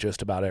triggered by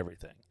just about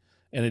everything.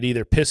 And it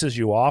either pisses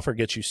you off or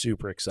gets you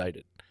super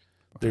excited.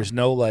 There's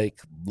no like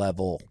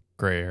level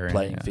gray area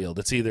playing field.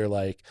 It's either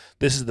like,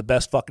 this is the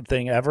best fucking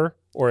thing ever,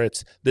 or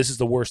this is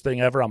the worst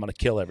thing ever. I'm going to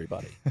kill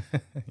everybody.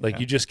 Like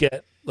you just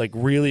get like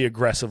really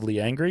aggressively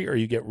angry or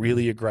you get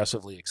really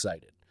aggressively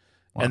excited.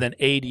 Wow. And then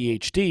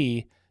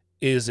ADHD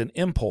is an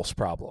impulse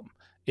problem.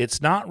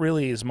 It's not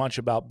really as much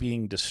about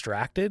being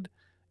distracted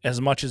as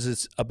much as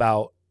it's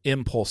about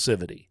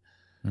impulsivity.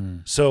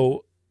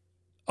 So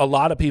a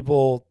lot of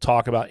people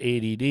talk about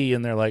ADD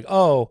and they're like,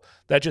 oh,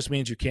 that just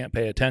means you can't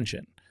pay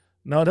attention.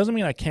 No, it doesn't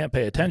mean I can't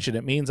pay attention.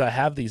 It means I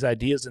have these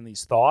ideas and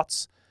these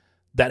thoughts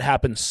that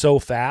happen so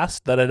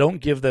fast that I don't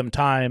give them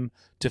time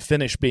to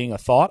finish being a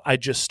thought. I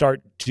just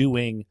start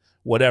doing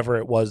whatever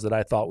it was that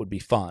I thought would be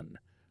fun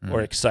or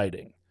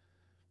exciting,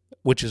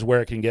 which is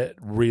where it can get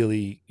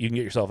you can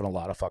get yourself in a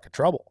lot of fucking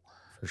trouble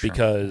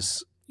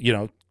because,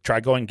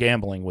 try going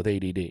gambling with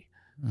ADD.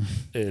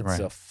 It's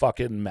a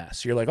fucking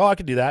mess. You're like, oh, I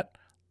can do that.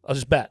 I'll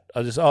just bet.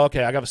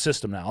 Okay, I got a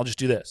system now. I'll just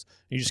do this.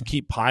 You just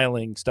keep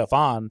piling stuff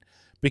on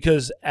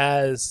because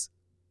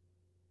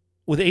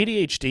with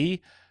ADHD,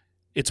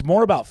 it's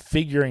more about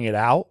figuring it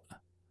out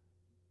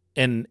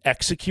and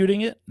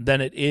executing it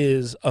than it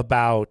is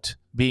about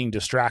being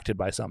distracted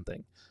by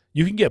something.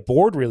 You can get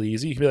bored really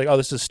easy. You can be like, oh,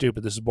 this is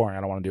stupid. This is boring.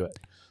 I don't want to do it.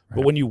 Right.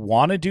 But when you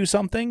want to do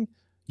something,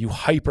 you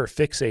hyper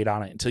fixate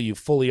on it until you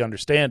fully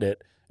understand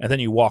it, and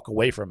then you walk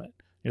away from it.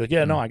 You're like,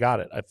 yeah, no, I got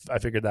it. I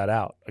figured that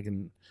out. I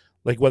can,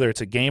 like, whether it's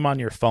a game on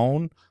your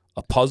phone,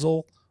 a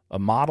puzzle, a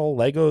model,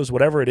 Legos,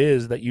 whatever it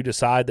is that you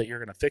decide that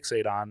you're going to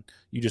fixate on,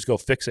 you just go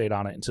fixate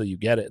on it until you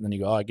get it. And then you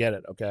go, oh, I get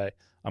it. Okay,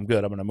 I'm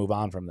good. I'm going to move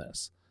on from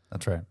this.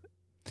 That's right.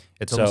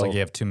 It's almost like you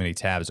have too many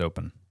tabs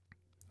open.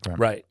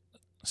 Right.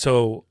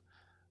 So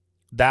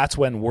that's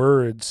when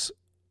words,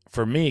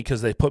 for me,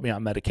 because they put me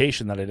on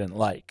medication that I didn't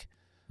like.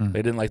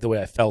 They didn't like the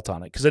way I felt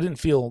on it because I didn't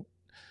feel,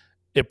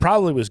 it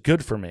probably was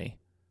good for me,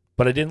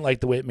 but I didn't like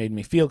the way it made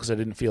me feel because I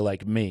didn't feel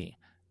like me.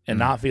 And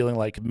not feeling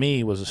like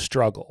me was a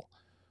struggle.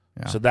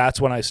 Yeah. So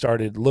that's when I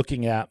started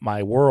looking at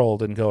my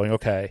world and going,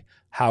 okay,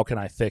 how can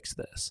I fix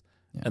this?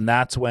 Yeah. And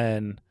that's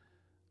when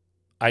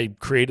I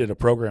created a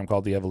program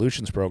called the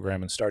Evolutions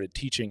Program and started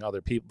teaching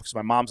other people because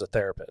my mom's a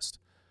therapist.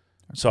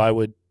 Okay.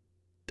 So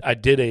I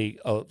did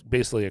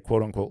basically a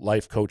quote unquote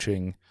life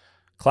coaching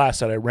class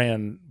that I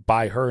ran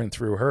by her and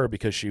through her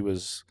because she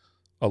was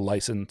a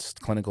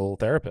licensed clinical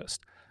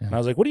therapist. Yeah. And I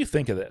was like, what do you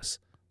think of this?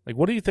 Like,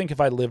 what do you think if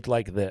I lived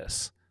like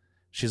this?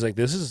 She's like,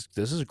 this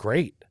is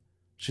great.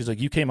 She's like,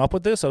 you came up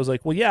with this? I was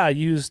like, well, yeah, I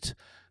used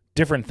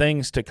different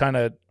things to kind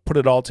of put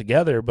it all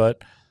together,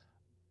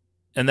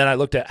 and then I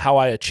looked at how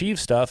I achieve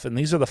stuff, and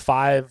these are the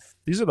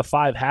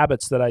five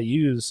habits that I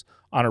use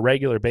on a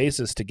regular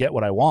basis to get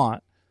what I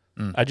want.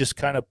 I just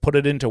kind of put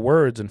it into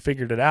words and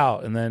figured it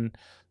out. And then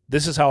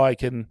this is how I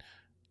can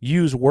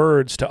use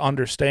words to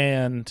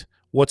understand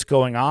what's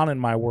going on in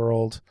my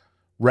world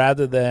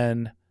rather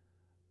than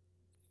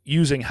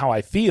using how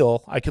I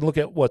feel. I can look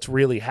at what's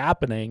really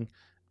happening.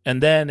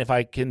 And then if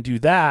I can do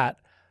that,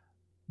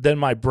 then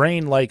my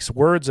brain likes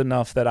words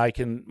enough that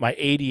my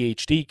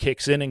ADHD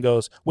kicks in and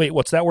goes, wait,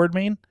 what's that word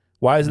mean?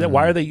 Why is that?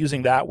 Why are they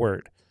using that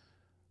word?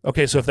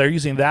 Okay, so if they're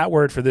using that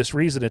word for this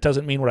reason, it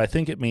doesn't mean what I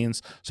think it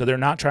means. So they're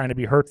not trying to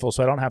be hurtful.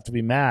 So I don't have to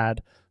be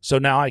mad. So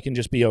now I can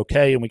just be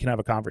okay and we can have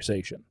a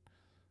conversation.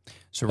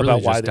 So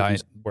really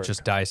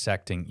just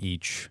dissecting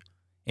each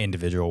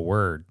individual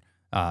word,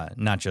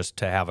 not just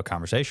to have a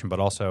conversation, but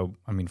also,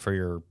 I mean, for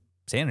your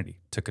sanity,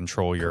 to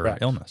control your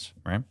illness,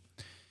 right?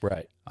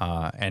 Right.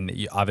 And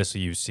obviously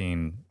you've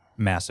seen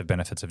massive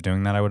benefits of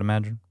doing that, I would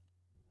imagine.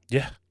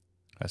 Yeah.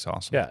 That's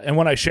awesome. Yeah. And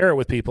when I share it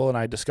with people and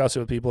I discuss it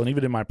with people, and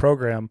even in my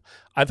program,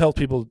 I've helped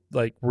people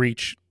like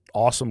reach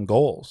awesome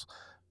goals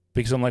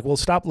because I'm like, well,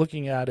 stop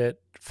looking at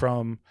it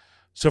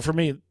so for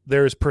me,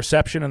 there's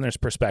perception and there's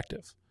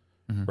perspective,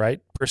 right?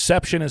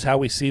 Perception is how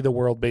we see the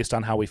world based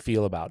on how we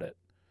feel about it.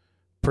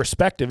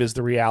 Perspective is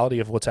the reality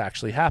of what's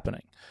actually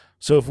happening.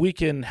 So if we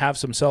can have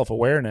some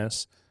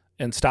self-awareness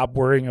and stop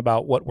worrying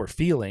about what we're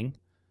feeling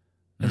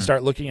and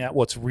start looking at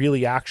what's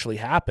really actually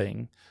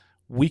happening,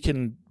 we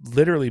can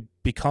literally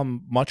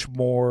become much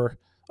more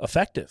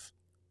effective.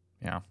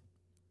 Yeah.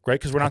 right?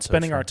 Because we're not That's so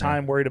spending true, our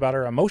time worried about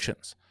our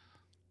emotions.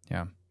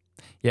 Yeah.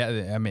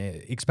 Yeah, I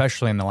mean,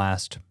 especially in the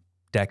last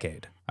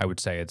decade, I would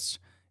say it's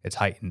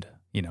heightened,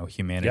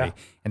 humanity. Yeah.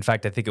 In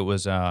fact, I think it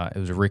was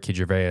Ricky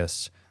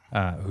Gervais,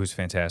 who's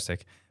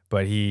fantastic,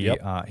 but he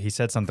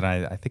said something,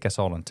 I think I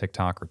saw it on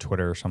TikTok or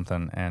Twitter or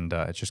something, and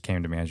it just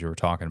came to me as you were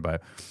talking about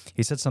it.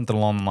 He said something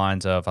along the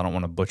lines of, I don't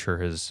want to butcher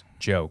his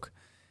joke,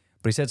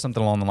 but he said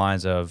something along the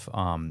lines of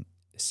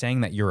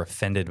saying that you're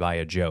offended by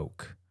a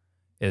joke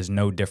is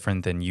no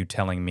different than you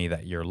telling me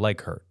that your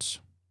leg hurts.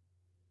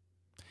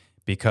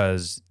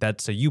 Because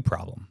that's a you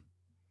problem.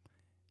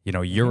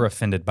 You're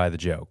offended by the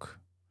joke.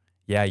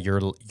 Yeah,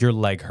 your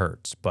leg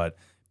hurts, but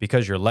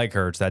because your leg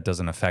hurts, that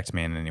doesn't affect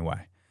me in any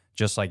way.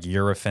 Just like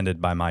you're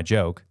offended by my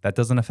joke, that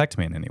doesn't affect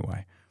me in any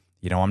way.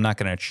 I'm not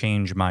going to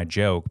change my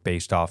joke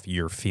based off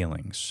your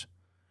feelings.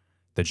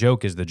 The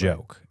joke is the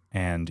joke,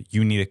 and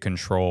you need to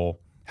control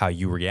how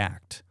you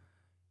react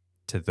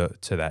to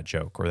that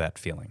joke or that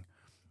feeling.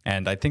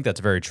 And I think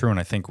that's very true, and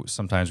I think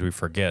sometimes we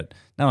forget,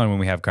 not only when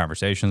we have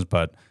conversations,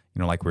 but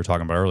like we were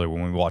talking about earlier,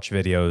 when we watch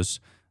videos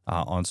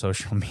on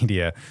social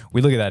media,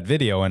 we look at that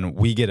video and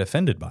we get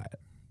offended by it.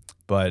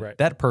 But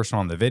that person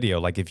on the video,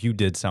 like if you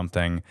did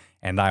something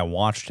and I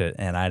watched it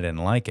and I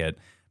didn't like it,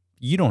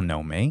 you don't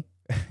know me.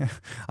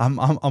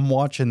 I'm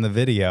watching the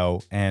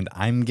video and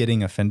I'm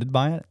getting offended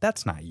by it.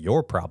 That's not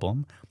your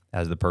problem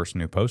as the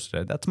person who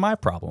posted it. That's my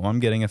problem.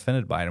 I'm getting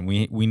offended by it. And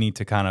we need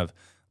to kind of,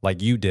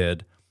 like you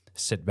did,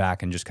 sit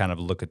back and just kind of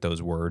look at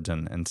those words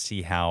and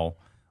see how,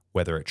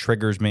 whether it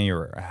triggers me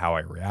or how I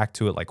react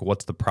to it, like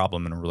what's the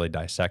problem, and really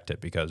dissect it.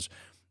 Because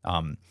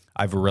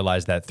I've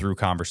realized that through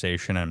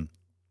conversation and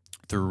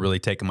through really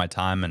taking my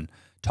time and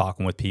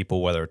talking with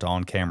people, whether it's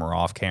on camera or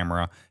off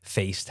camera,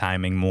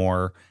 FaceTiming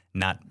more,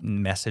 not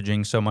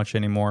messaging so much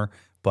anymore.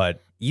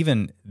 But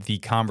even the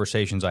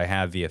conversations I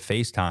have via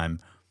FaceTime,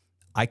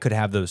 I could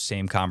have those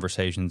same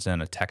conversations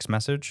in a text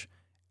message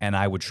and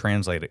I would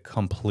translate it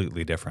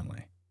completely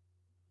differently.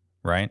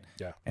 Right?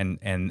 Yeah.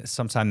 And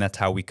sometimes that's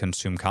how we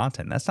consume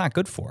content. That's not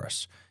good for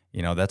us.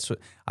 That's what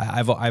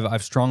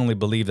I've strongly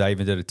believed. I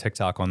even did a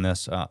TikTok on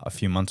this a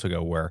few months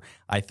ago, where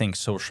I think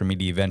social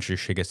media eventually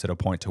should get to the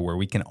point to where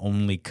we can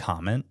only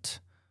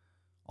comment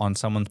on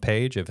someone's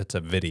page if it's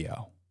a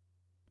video,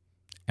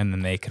 and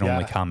then they can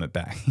only comment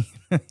back.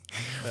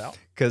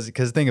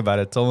 Because think about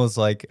it, it's almost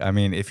like,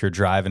 if you're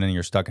driving and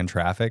you're stuck in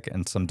traffic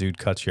and some dude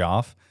cuts you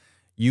off,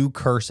 you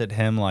curse at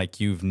him like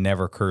you've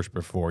never cursed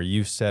before.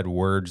 You've said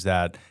words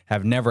that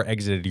have never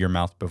exited your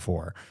mouth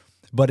before.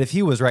 But if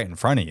he was right in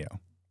front of you,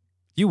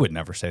 you would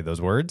never say those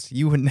words.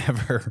 You would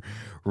never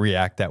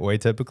react that way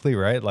typically,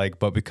 right?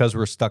 But because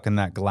we're stuck in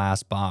that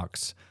glass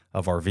box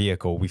of our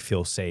vehicle, we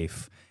feel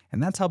safe.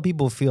 And that's how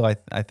people feel,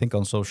 I think,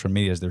 on social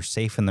media, is they're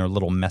safe in their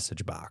little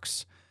message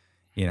box.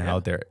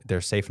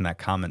 They're safe in that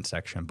comment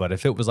section. But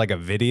if it was like a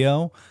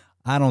video,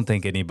 I don't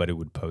think anybody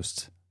would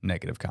post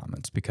negative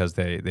comments, because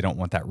they don't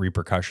want that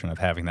repercussion of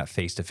having that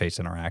face-to-face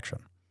interaction.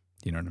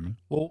 You know what I mean?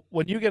 Well,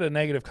 when you get a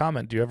negative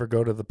comment, do you ever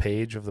go to the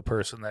page of the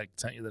person that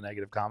sent you the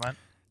negative comment?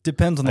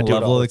 Depends on the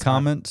level of the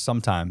comment.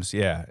 Sometimes,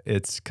 yeah.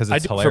 It's because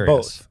it's hilarious. I do it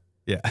for both.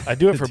 Yeah. I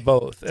do it for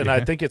both. And I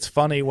think it's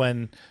funny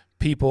when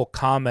people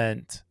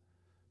comment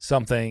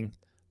something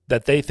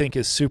that they think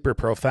is super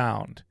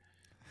profound,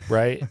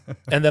 right?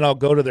 And then I'll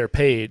go to their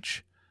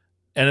page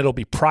and it'll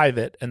be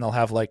private and they'll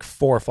have like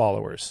 4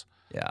 followers.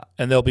 Yeah.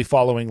 And they'll be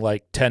following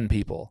like 10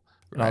 people.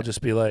 And I'll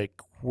just be like,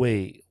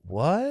 wait,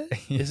 what?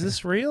 Is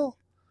this real?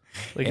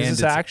 Like, is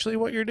this actually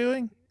what you're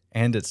doing?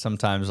 And it's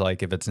sometimes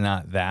like, if it's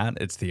not that,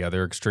 it's the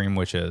other extreme,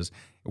 which is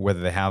whether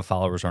they have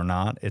followers or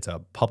not, it's a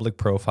public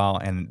profile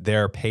and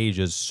their page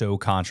is so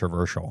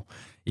controversial.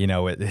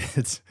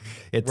 It's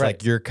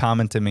like you're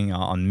commenting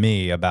on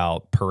me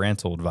about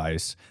parental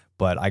advice,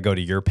 but I go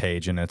to your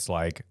page and it's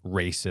like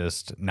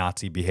racist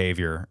Nazi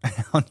behavior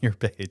on your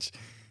page.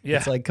 Yeah.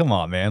 It's like, come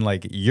on, man.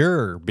 Like,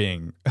 you're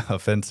being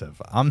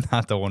offensive. I'm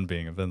not the one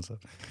being offensive.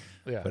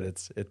 Yeah. But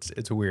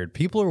it's weird.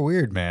 People are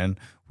weird, man.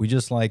 We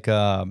just like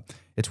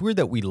it's weird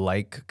that we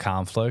like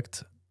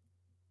conflict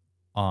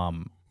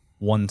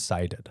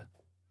one-sided.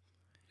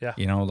 Yeah.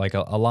 Like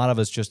a lot of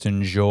us just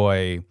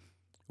enjoy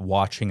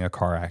watching a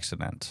car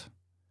accident,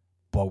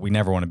 but we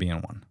never want to be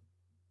in one.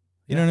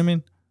 You know what I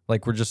mean?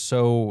 Like, we're just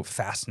so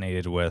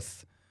fascinated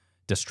with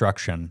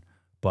destruction,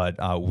 but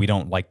we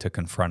don't like to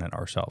confront it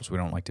ourselves. We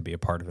don't like to be a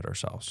part of it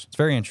ourselves. It's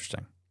very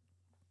interesting.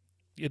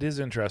 It is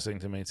interesting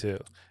to me, too.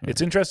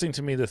 It's interesting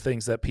to me the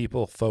things that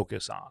people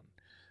focus on.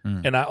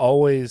 And I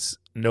always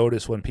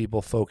notice when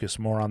people focus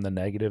more on the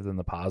negative than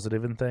the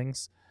positive in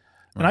things.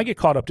 And I get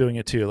caught up doing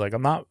it, too. Like,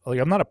 I'm not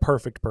a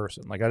perfect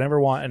person. Like, I never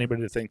want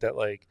anybody to think that,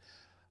 like,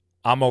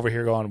 I'm over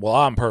here going, well,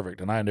 I'm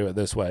perfect and I do it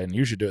this way and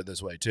you should do it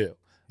this way, too.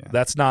 Yeah.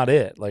 That's not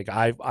it. Like,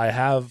 I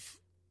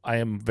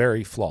am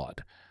very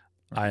flawed.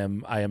 I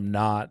am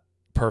not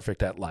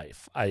perfect at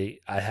life. I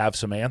have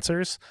some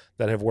answers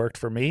that have worked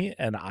for me,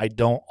 and I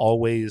don't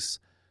always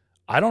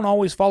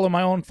follow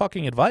my own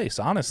fucking advice,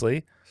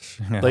 honestly.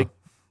 Yeah. Like,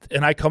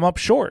 and I come up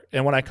short.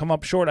 And when I come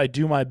up short, I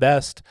do my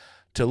best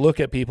to look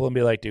at people and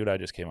be like, dude, I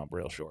just came up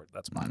real short.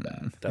 That's my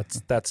bad.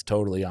 That's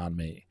totally on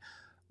me.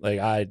 Like,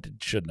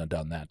 shouldn't have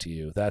done that to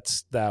you.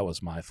 That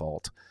was my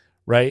fault.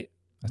 Right.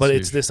 But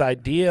it's this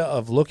idea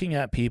of looking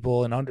at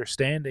people and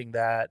understanding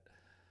that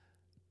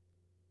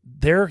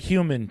they're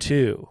human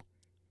too.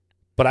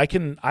 But I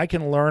can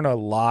learn a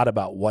lot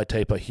about what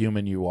type of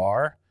human you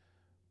are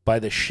by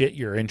the shit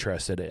you're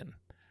interested in.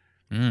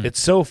 It's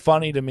so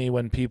funny to me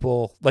when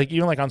people, like,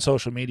 even like on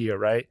social media,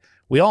 right?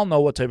 We all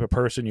know what type of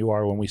person you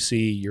are when we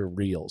see your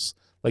reels.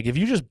 Like, if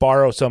you just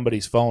borrow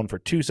somebody's phone for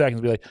 2 seconds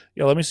and be like,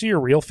 yo, let me see your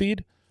reel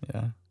feed.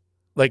 Yeah.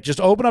 Like,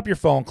 just open up your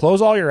phone,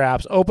 close all your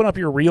apps, open up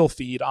your reel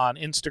feed on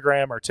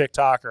Instagram or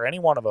TikTok or any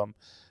one of them,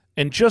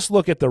 and just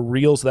look at the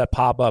reels that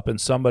pop up in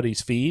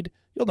somebody's feed.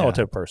 You'll know what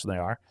type of person they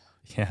are.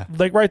 Yeah.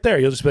 Like, right there,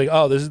 you'll just be like,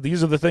 oh,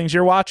 these are the things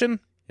you're watching?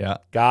 Yeah.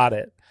 Got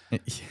it. Yeah,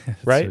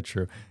 that's right? so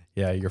true.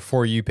 Yeah, your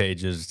For You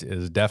page is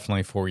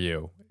definitely for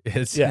you.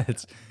 It's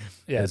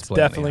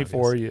definitely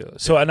for you.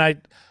 So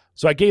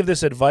I gave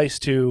this advice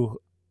to.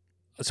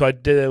 So I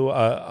did.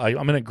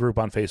 I'm in a group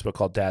on Facebook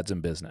called Dads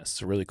in Business.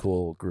 It's a really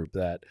cool group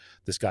that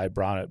this guy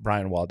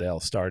Brian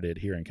Waddell started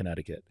here in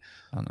Connecticut.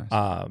 Oh,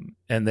 nice.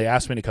 And they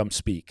asked me to come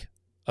speak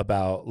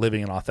about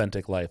living an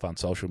authentic life on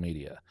social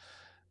media.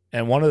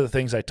 And one of the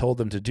things I told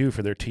them to do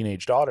for their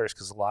teenage daughters,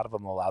 because a lot of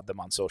them allowed them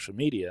on social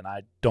media, and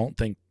I don't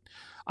think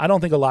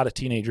a lot of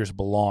teenagers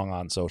belong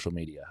on social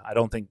media. I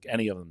don't think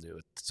any of them do.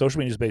 Social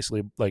media is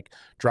basically like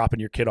dropping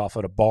your kid off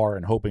at a bar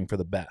and hoping for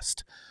the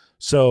best.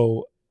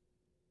 So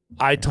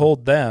I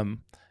told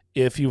them,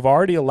 if you've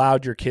already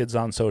allowed your kids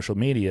on social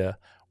media,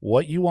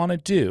 what you want to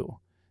do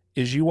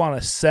is you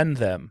want to send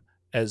them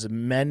as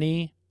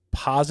many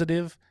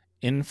positive,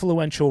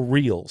 influential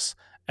reels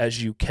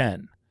as you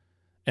can.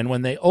 And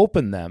when they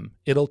open them,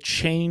 it'll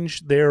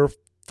change their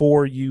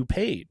For You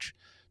page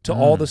to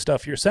all the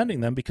stuff you're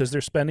sending them, because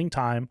they're spending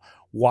time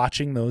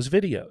watching those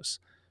videos.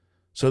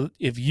 So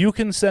if you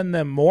can send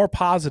them more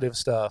positive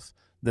stuff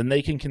than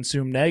they can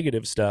consume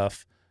negative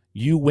stuff,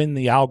 you win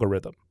the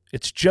algorithm.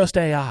 It's just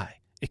AI.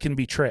 It can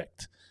be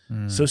tricked.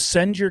 So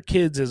send your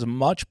kids as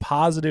much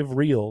positive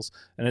reels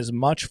and as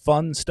much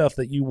fun stuff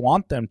that you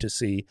want them to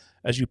see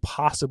as you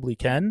possibly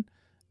can,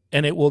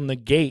 and it will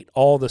negate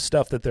all the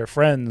stuff that their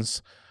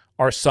friends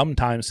are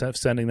sometimes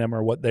sending them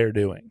or what they're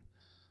doing.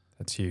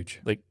 That's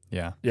huge. Like,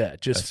 yeah,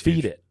 just that's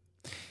feed huge. it.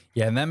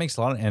 Yeah, and that makes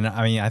a lot of, and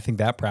I mean, I think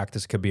that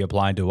practice could be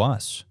applied to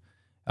us.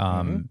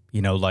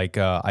 You know, like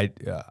I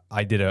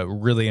did a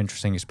really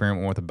interesting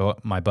experiment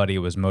with my buddy. It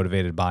was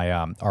motivated by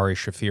Ari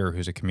Shafir,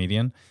 who's a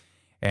comedian,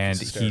 and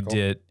he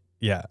did.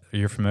 Yeah,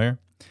 you're familiar.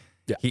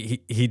 Yeah,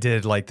 he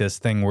did like this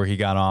thing where he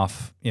got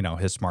off, you know,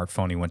 his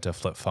smartphone. He went to a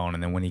flip phone,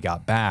 and then when he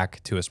got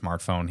back to his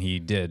smartphone,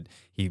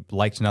 he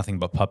liked nothing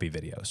but puppy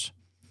videos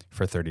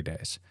for 30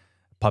 days.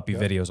 Puppy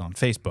videos on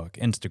Facebook,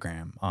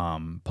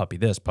 Instagram, puppy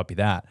this, puppy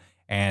that,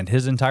 and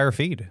his entire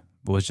feed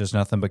was just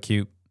nothing but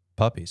cute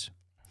puppies.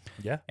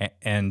 Yeah.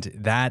 And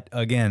that,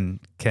 again,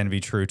 can be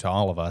true to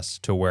all of us,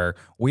 to where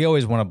we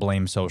always want to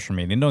blame social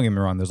media. And don't get me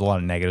wrong, there's a lot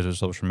of negatives with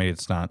social media.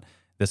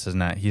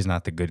 He's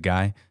not the good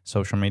guy,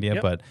 social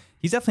media, but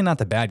he's definitely not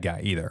the bad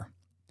guy either.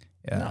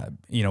 No.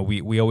 You know,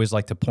 we always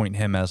like to point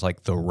him as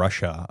like the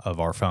Russia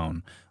of our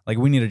phone. Like,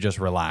 we need to just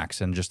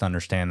relax and just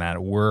understand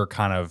that we're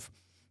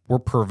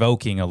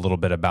provoking a little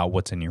bit about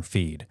what's in your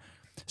feed.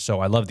 So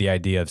I love the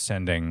idea of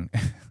sending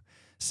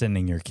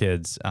your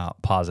kids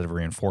positive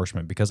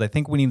reinforcement, because I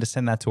think we need to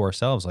send that to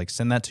ourselves. Like,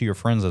 send that to your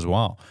friends as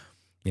well.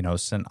 You know,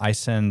 I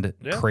send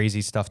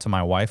crazy stuff to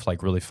my wife,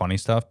 like really funny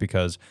stuff,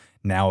 because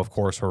now, of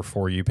course, her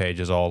For You page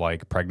is all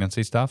like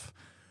pregnancy stuff.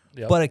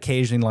 Yep. But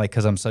occasionally, like,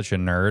 because I'm such a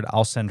nerd,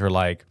 I'll send her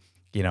like,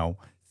 you know,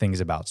 things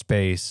about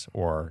space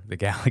or the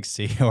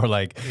galaxy, or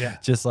like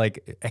just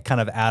like kind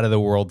of out of the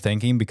world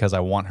thinking, because I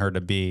want her to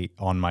be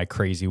on my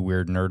crazy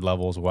weird nerd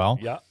level as well.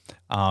 Yeah.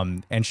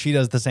 And she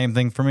does the same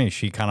thing for me.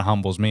 She kind of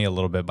humbles me a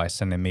little bit by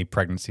sending me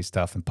pregnancy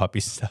stuff and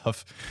puppy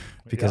stuff,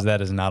 because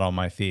that is not on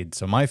my feed.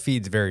 So my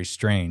feed's very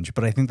strange,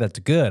 but I think that's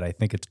good. I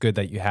think it's good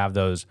that you have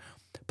those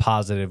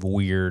positive,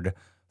 weird,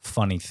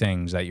 funny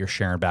things that you're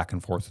sharing back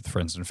and forth with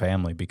friends and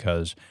family,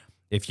 because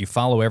if you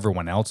follow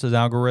everyone else's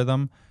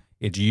algorithm,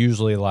 it's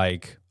usually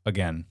like,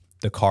 again,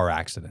 the car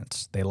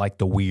accidents. They like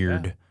the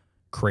weird,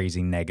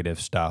 crazy, negative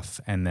stuff,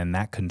 and then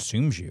that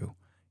consumes you.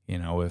 You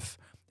know,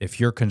 if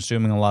you're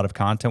consuming a lot of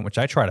content, which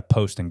I try to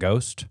post and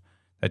ghost,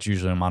 that's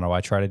usually a motto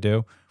I try to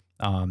do.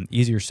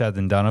 Easier said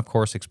than done, of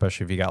course,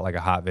 especially if you got like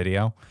a hot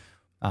video,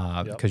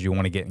 because you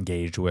want to get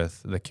engaged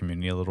with the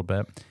community a little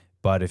bit.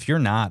 But if you're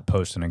not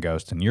posting and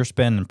ghosting, you're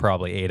spending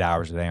probably 8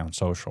 hours a day on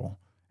social,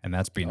 and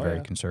that's being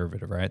very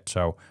conservative, right?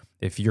 So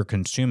if you're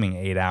consuming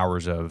 8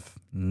 hours of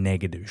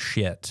negative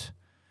shit,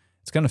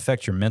 it's going to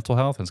affect your mental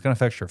health, and it's going to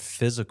affect your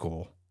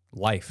physical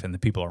life and the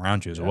people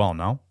around you as well,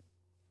 no?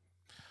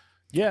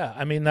 Yeah,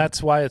 I mean,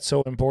 that's why it's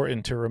so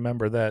important to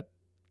remember that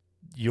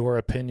your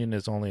opinion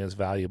is only as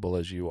valuable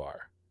as you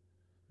are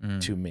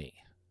to me.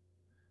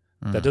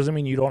 That doesn't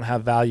mean you don't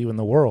have value in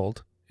the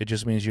world. It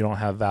just means you don't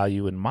have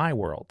value in my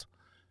world.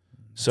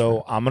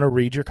 So I'm going to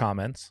read your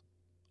comments.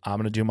 I'm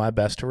going to do my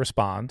best to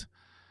respond.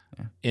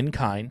 in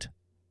kind,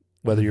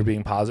 whether you're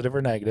being positive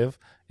or negative.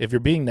 If you're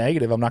being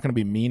negative, I'm not going to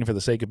be mean for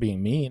the sake of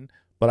being mean,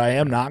 but I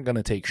am not going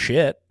to take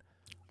shit.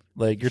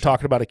 Like, you're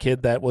talking about a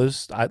kid that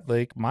was,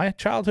 like, my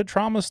childhood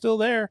trauma is still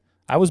there.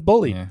 I was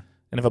bullied. Yeah.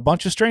 And if a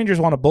bunch of strangers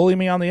want to bully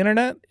me on the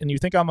internet and you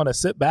think I'm going to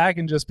sit back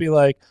and just be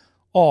like,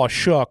 oh,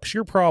 shucks,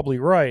 you're probably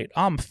right,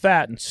 I'm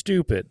fat and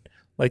stupid.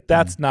 Like,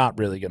 that's not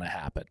really going to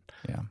happen.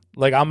 Yeah.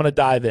 Like, I'm going to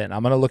dive in.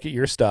 I'm going to look at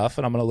your stuff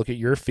and I'm going to look at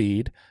your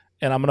feed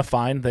and I'm going to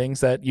find things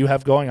that you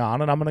have going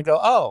on and I'm going to go,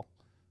 oh,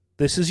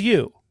 this is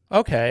you.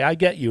 Okay, I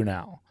get you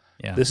now.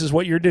 Yeah. This is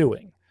what you're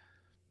doing.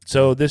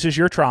 So this is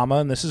your trauma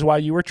and this is why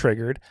you were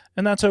triggered,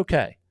 and that's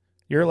okay.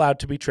 You're allowed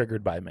to be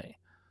triggered by me.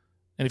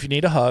 And if you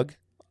need a hug,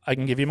 I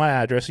can give you my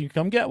address and you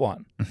can come get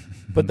one.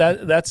 But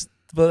that's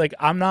like,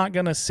 I'm not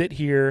going to sit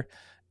here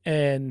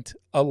and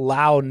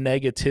allow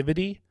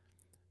negativity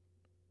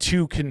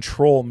to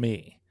control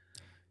me.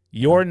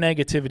 Your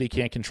negativity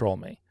can't control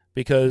me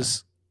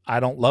because I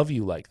don't love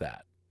you like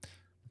that.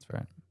 That's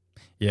right.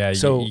 Yeah,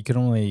 So- you can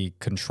only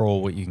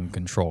control what you can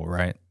control,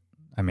 right?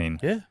 I mean,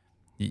 Yeah.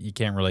 you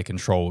can't really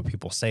control what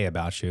people say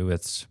about you.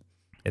 It's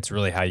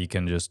really how you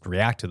can just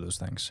react to those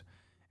things.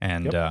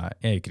 And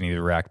you can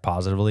either react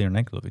positively or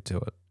negatively to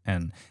it.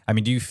 And I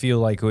mean, do you feel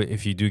like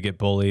if you do get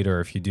bullied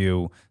or if you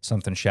do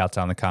something shouts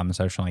out in the comment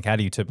section, like how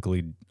do you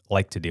typically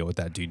like to deal with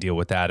that? Do you deal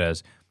with that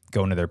as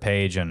going to their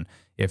page and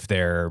if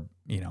they're,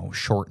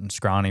 short and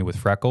scrawny with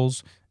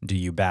freckles, do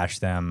you bash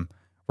them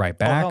right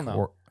back? hell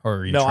no. Or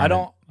are you No, I trying to-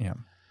 don't. Yeah.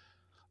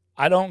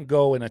 I don't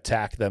go and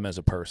attack them as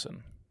a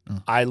person.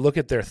 I look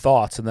at their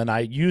thoughts and then I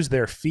use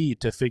their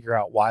feed to figure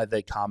out why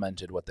they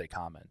commented what they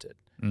commented.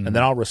 And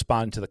then I'll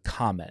respond to the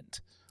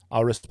comment.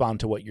 I'll respond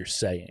to what you're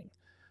saying.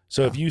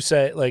 So if you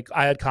say, like,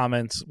 I had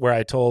comments where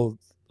I told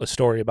a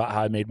story about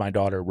how I made my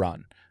daughter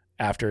run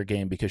after a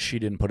game because she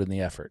didn't put in the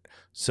effort.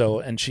 So,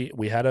 and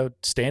we had a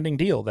standing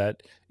deal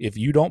that if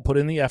you don't put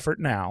in the effort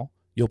now,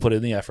 you'll put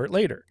in the effort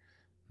later.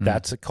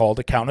 That's called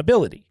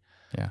accountability.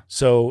 Yeah.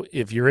 So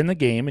if you're in the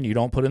game and you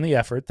don't put in the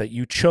effort that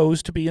you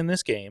chose to be in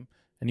this game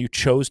and you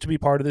chose to be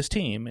part of this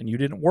team and you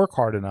didn't work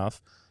hard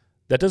enough,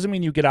 that doesn't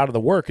mean you get out of the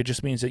work. It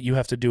just means that you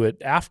have to do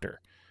it after.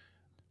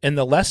 And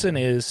the lesson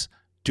is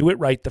do it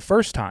right the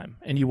first time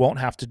and you won't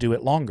have to do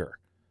it longer.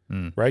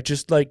 Right?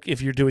 Just like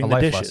if you're doing A the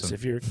life dishes. lesson.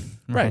 If you're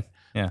right.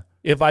 Yeah.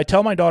 If I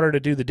tell my daughter to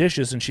do the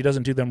dishes and she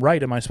doesn't do them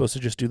right, am I supposed to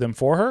just do them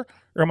for her?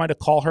 Or am I to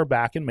call her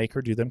back and make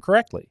her do them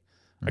correctly?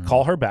 I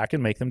call her back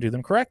and make them do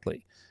them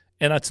correctly.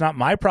 And it's not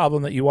my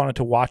problem that you wanted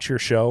to watch your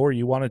show or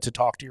you wanted to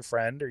talk to your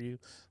friend or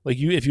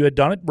if you had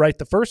done it right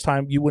the first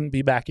time, you wouldn't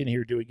be back in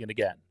here doing it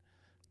again.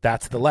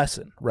 That's the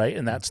lesson, right?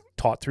 And that's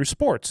taught through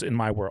sports in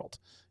my world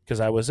because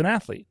I was an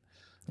athlete.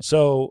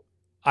 So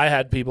I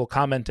had people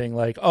commenting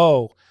like,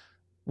 oh,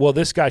 well,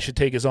 this guy should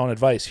take his own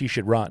advice. He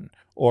should run.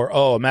 Or,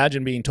 oh,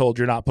 imagine being told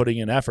you're not putting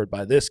in effort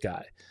by this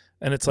guy.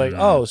 And it's like,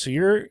 oh, so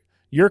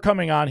you're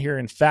coming on here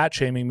and fat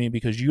shaming me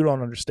because you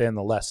don't understand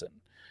the lesson.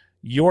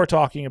 You're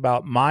talking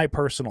about my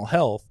personal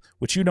health,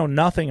 which you know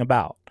nothing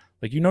about.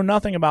 Like, you know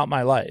nothing about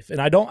my life.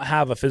 And I don't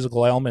have a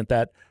physical ailment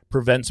that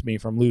prevents me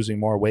from losing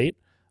more weight.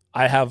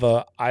 I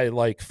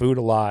like food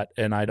a lot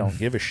and I don't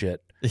give a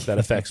shit that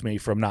affects me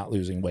from not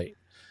losing weight.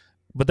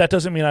 But that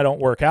doesn't mean I don't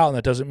work out, and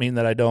that doesn't mean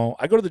that I go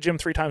to the gym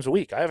 3 times a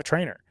week. I have a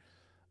trainer.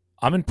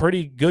 I'm in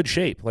pretty good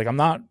shape. Like, I'm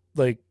not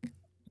like,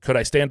 could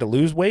I stand to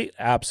lose weight?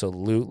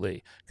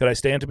 Absolutely. Could I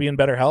stand to be in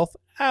better health?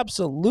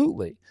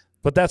 Absolutely.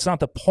 But that's not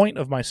the point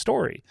of my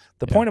story.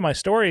 The point of my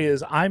story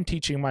is I'm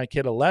teaching my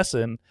kid a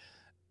lesson,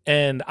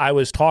 and I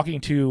was talking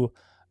to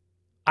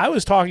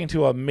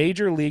a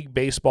Major League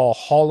Baseball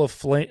Hall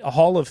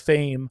of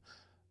Fame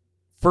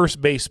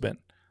first baseman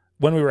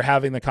when we were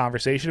having the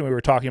conversation. We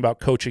were talking about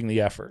coaching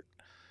the effort.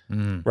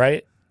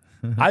 Right?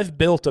 I've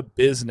built a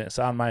business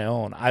on my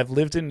own. I've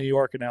lived in New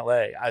York and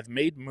LA. I've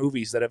made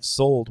movies that have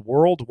sold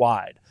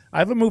worldwide. I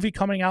have a movie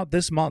coming out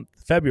this month,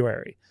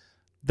 February,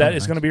 that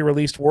is going to be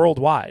released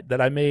worldwide that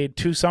I made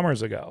 2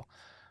 summers ago.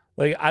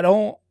 Like, I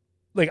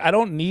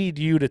don't need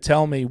you to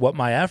tell me what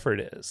my effort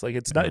is. Like,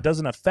 it's not, it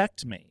doesn't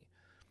affect me.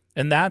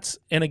 And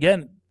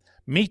again,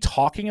 me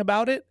talking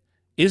about it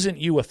isn't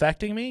you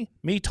affecting me.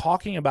 Me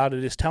talking about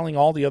it is telling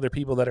all the other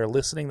people that are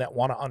listening that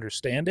want to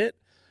understand it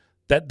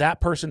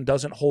that person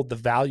doesn't hold the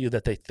value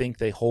that they think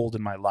they hold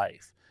in my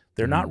life.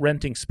 They're not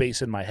renting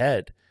space in my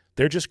head.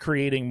 They're just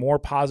creating more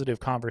positive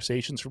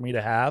conversations for me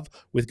to have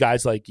with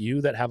guys like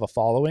you that have a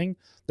following,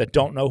 that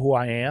don't know who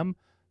I am,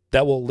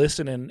 that will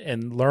listen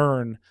and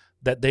learn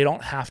that they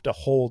don't have to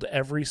hold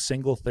every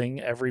single thing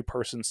every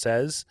person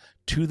says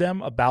to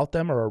them, about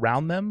them, or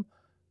around them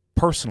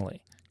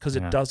personally, because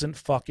it doesn't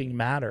fucking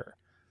matter.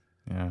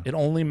 Yeah. It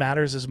only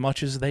matters as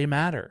much as they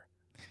matter.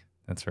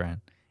 That's right.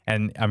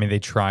 And I mean, they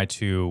try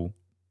to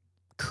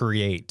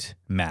create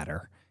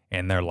matter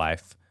in their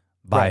life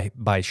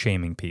by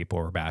shaming people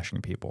or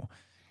bashing people.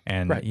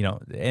 And,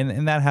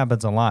 and that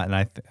happens a lot.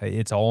 And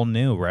it's all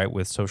new, right?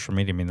 With social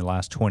media. I mean, the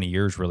last 20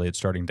 years, really, it's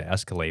starting to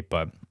escalate,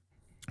 but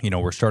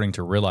we're starting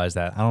to realize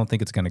that I don't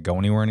think it's going to go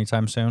anywhere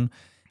anytime soon.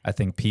 I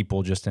think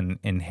people just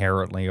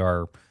inherently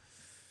are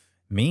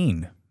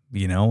mean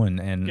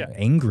and Yeah.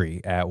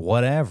 angry at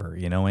whatever,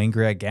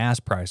 angry at gas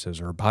prices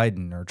or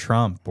Biden or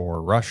Trump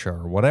or Russia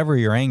or whatever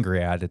you're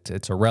angry at,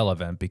 it's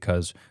irrelevant,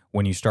 because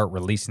when you start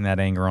releasing that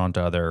anger onto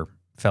other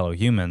fellow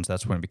humans,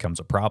 that's when it becomes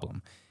a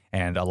problem.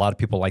 And a lot of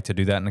people like to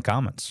do that in the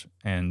comments.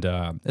 And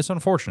it's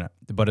unfortunate.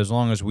 But as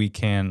long as we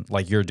can,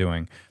 like you're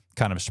doing,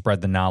 kind of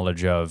spread the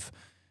knowledge of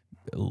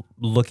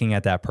looking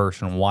at that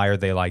person, why are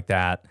they like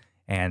that,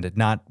 and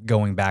not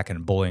going back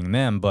and bullying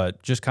them,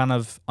 but just kind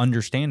of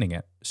understanding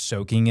it,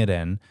 soaking it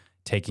in,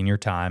 taking your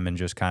time, and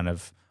just kind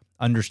of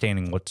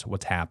understanding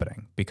what's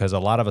happening. Because a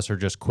lot of us are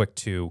just quick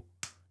to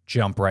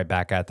jump right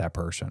back at that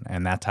person.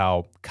 And that's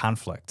how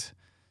conflict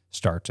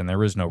starts, and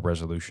there is no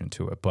resolution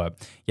to it.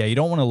 But yeah, you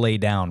don't want to lay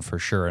down, for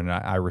sure, and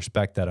I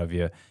respect that of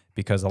you,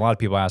 because a lot of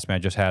people ask me. I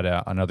just had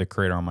another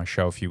creator on my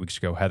show a few weeks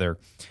ago, Heather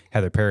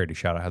Parody.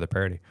 Shout out Heather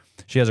Parody.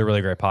 She has a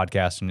really great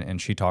podcast,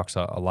 and she talks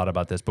a lot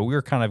about this. But we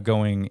were kind of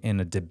going in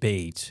a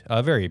debate,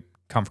 a very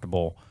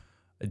comfortable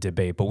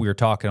debate, but we were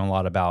talking a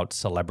lot about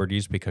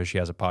celebrities, because she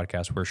has a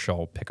podcast where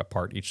she'll pick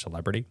apart each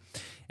celebrity.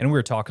 And we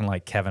were talking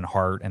like Kevin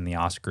Hart and the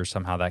Oscars,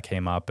 somehow that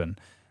came up, and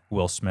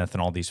Will Smith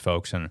and all these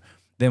folks. And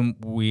then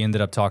we ended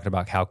up talking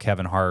about how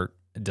Kevin Hart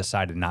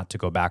decided not to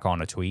go back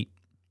on a tweet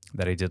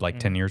that he did like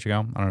 10 years ago.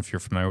 I don't know if you're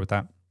familiar with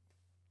that.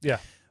 Yeah.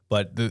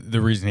 But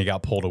the reason he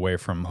got pulled away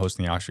from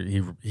hosting the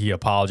Oscars, he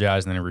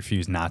apologized and then he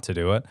refused not to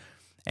do it.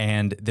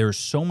 And there's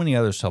so many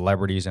other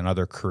celebrities and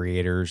other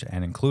creators,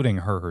 and including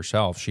her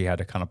herself, she had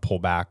to kind of pull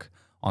back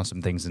on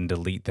some things and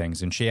delete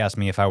things. And she asked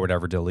me if I would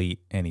ever delete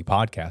any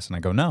podcast. And I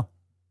go, no,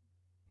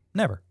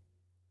 never.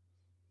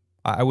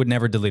 I would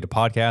never delete a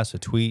podcast, a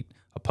tweet,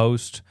 a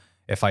post.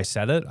 If I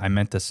said it, I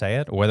meant to say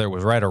it. Whether it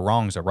was right or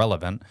wrong is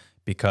irrelevant,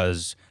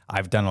 because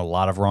I've done a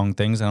lot of wrong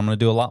things and I'm going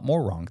to do a lot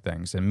more wrong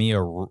things. And me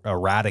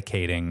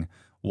eradicating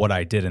what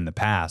I did in the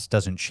past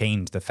doesn't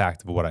change the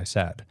fact of what I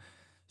said.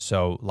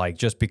 So, like,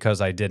 just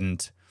because I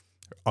didn't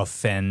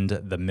offend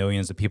the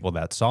millions of people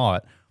that saw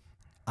it,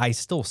 I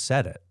still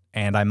said it.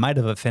 And I might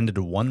have offended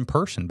one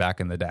person back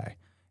in the day.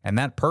 And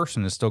that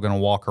person is still going to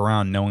walk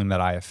around knowing that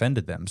I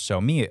offended them.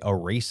 So me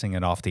erasing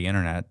it off the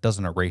internet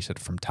doesn't erase it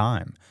from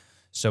time.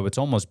 So it's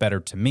almost better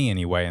to me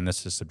anyway, and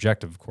this is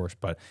subjective, of course,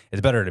 but it's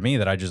better to me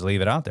that I just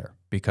leave it out there,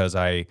 because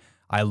I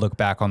look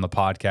back on the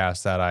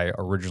podcast that I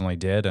originally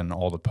did and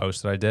all the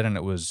posts that I did, and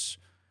it was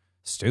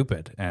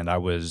stupid, and I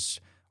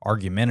was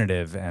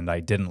argumentative, and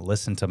I didn't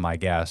listen to my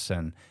guests,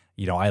 and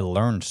I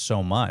learned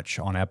so much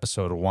on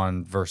episode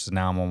 1 versus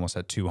now I'm almost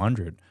at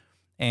 200,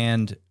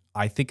 and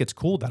I think it's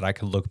cool that I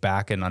could look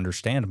back and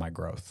understand my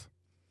growth.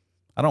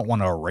 I don't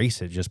want to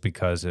erase it just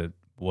because it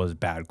was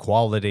bad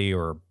quality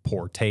or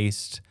poor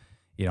taste.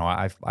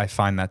 I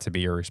find that to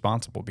be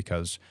irresponsible,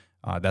 because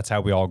that's how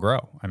we all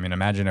grow. I mean,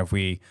 imagine if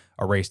we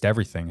erased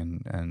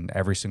everything and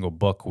every single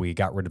book, we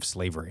got rid of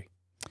slavery.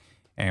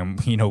 And,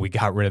 we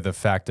got rid of the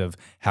fact of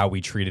how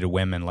we treated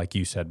women, like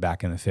you said,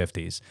 back in the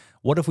 50s.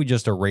 What if we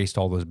just erased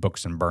all those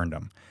books and burned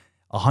them?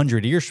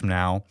 100 years from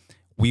now,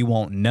 we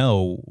won't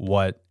know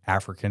what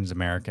African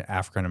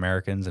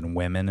Americans and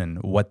women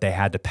and what they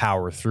had to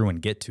power through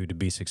and get to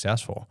be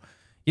successful.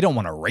 You don't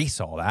want to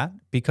erase all that,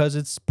 because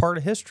it's part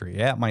of history.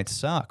 Yeah, it might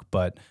suck,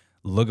 but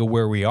look at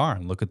where we are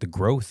and look at the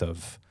growth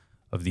of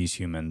these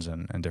humans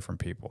and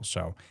different people.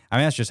 So, I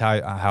mean, that's just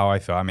how I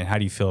feel. I mean, how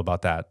do you feel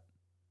about that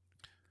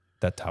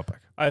topic?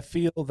 I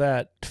feel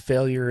that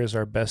failure is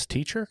our best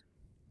teacher.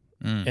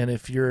 And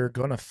if you're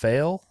going to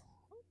fail,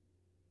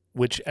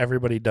 which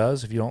everybody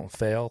does, if you don't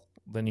fail,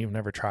 then you've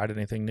never tried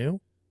anything new.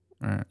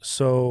 Right.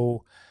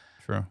 So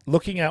True.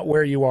 Looking at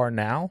where you are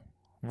now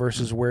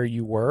versus where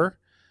you were,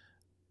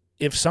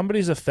 if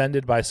somebody's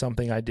offended by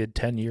something I did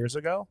 10 years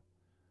ago,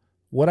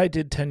 what I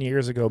did 10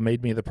 years ago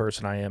made me the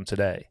person I am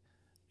today.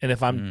 And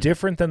if I'm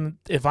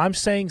if I'm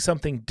saying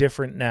something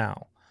different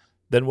now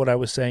than what I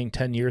was saying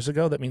 10 years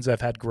ago, that means I've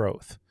had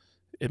growth.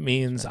 It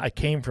means I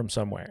came from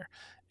somewhere.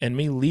 And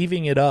me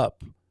leaving it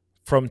up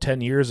from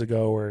 10 years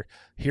ago, or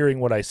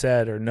hearing what I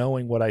said or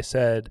knowing what I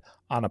said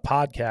on a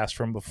podcast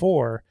from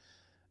before,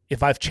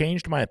 if I've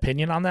changed my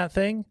opinion on that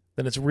thing,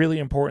 then it's really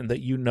important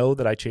that you know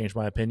that I changed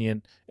my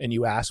opinion and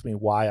you ask me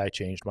why I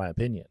changed my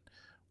opinion.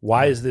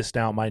 Why is this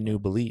now my new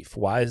belief?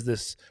 Why is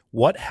this,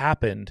 what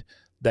happened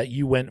that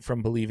you went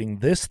from believing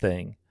this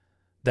thing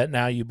that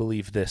now you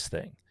believe this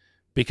thing?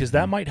 Because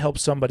that might help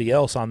somebody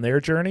else on their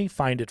journey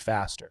find it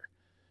faster.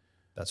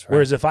 That's right.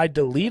 Whereas if I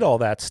delete all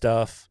that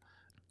stuff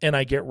and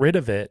I get rid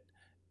of it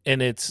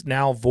and it's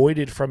now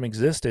voided from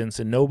existence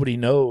and nobody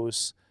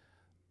knows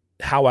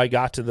how I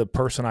got to the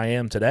person I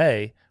am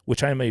today,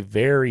 which I am a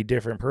very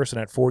different person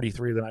at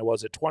 43 than I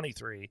was at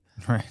 23,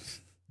 Right.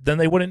 then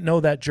they wouldn't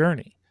know that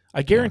journey.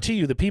 I guarantee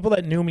you the people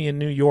that knew me in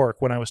New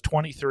York when I was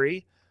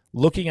 23,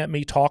 looking at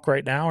me talk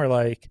right now are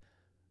like,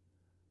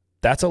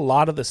 that's a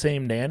lot of the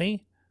same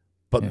Nanny,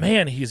 but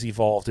man, he's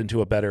evolved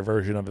into a better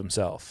version of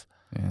himself.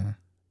 Yeah.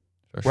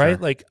 For Right? sure.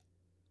 Like,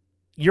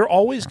 you're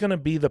always going to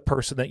be the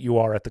person that you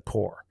are at the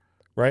core,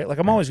 right? Like,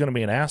 I'm always going to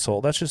be an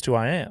asshole. That's just who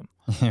I am.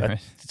 Right.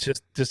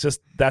 It's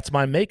just that's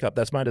my makeup.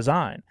 That's my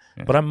design.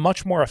 Yeah. But I'm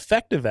much more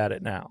effective at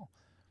it now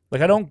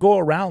Like, I don't go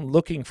around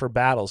looking for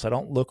battles. I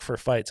don't look for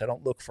fights. I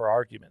don't look for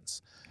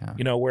arguments. Yeah.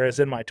 You know, whereas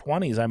in my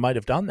 20s, I might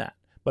have done that,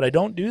 but I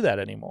don't do that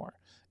anymore.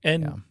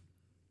 And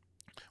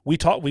we've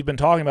been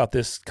talking about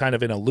this kind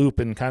of in a loop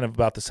and kind of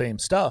about the same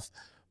stuff,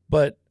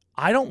 but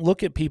I don't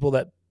look at people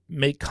that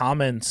make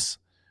comments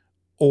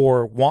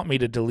or want me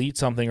to delete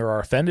something or are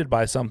offended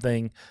by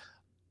something.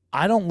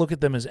 I don't look at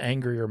them as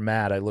angry or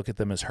mad. I look at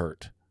them as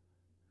hurt.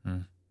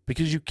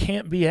 Because you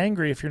can't be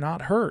angry if you're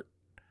not hurt.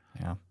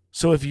 Yeah.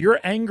 So if you're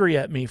angry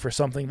at me for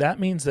something, that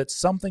means that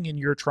something in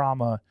your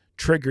trauma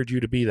triggered you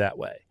to be that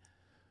way.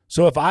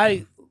 So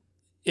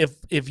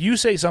if you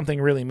say something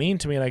really mean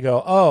to me and I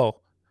go, oh,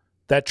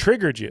 that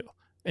triggered you,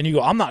 and you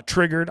go, I'm not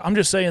triggered, I'm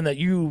just saying that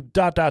you ...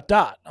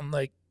 I'm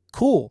like,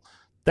 cool.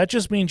 That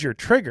just means you're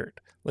triggered.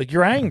 Like,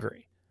 you're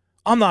angry.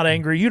 I'm not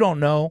angry. You don't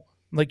know.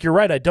 I'm like, you're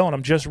right. I don't.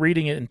 I'm just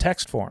reading it in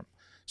text form.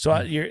 So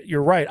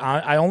you're right.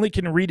 I only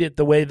can read it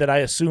the way that I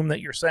assume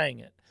that you're saying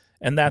it.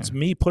 And that's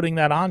me putting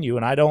that on you.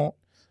 And I don't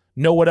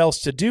know what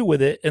else to do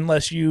with it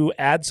unless you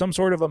add some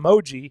sort of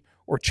emoji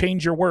or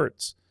change your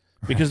words.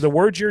 Because the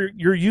words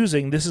you're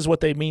using, this is what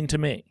they mean to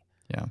me.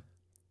 Yeah.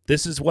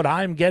 This is what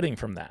I'm getting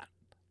from that.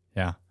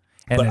 Yeah.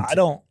 But I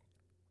don't.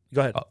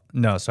 Go ahead.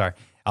 No, sorry.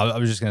 I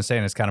was just going to say,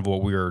 and it's kind of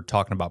what we were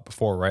talking about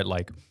before, right?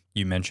 Like,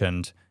 you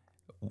mentioned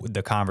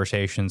the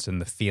conversations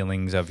and the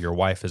feelings of your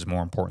wife is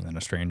more important than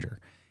a stranger.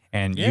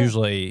 And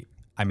usually,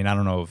 I mean, I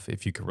don't know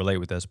if you could relate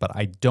with this, but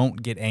I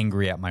don't get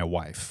angry at my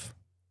wife.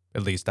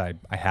 At least I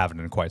haven't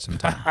in quite some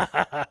time.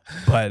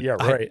 But yeah,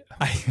 right.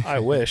 I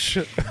wish.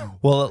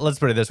 Well, let's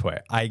put it this way.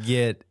 I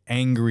get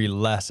angry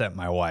less at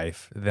my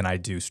wife than I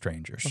do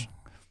strangers.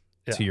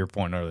 Yeah. To your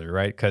point earlier,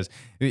 right? Because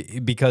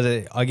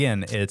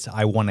again, it's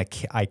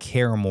I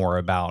care more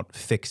about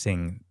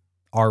fixing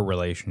our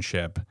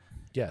relationship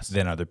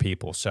than other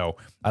people. So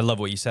I love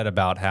what you said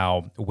about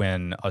how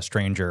when a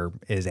stranger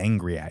is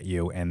angry at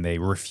you and they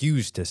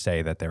refuse to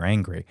say that they're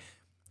angry,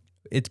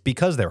 it's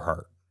because they're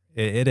hurt.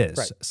 It is.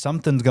 Right.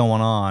 Something's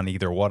going on,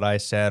 either what I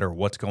said or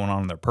what's going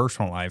on in their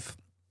personal life.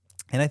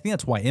 And I think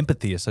that's why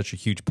empathy is such a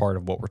huge part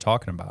of what we're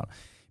talking about.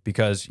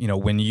 Because, you know,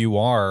 when you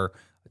are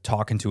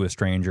talking to a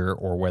stranger,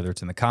 or whether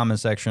it's in the comment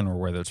section or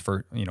whether it's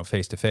for, you know,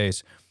 face to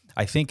face,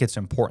 I think it's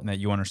important that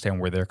you understand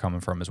where they're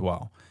coming from as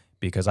well.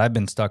 Because I've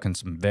been stuck in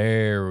some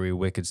very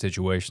wicked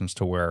situations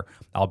to where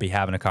I'll be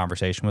having a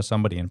conversation with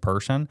somebody in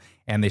person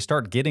and they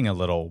start getting a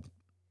little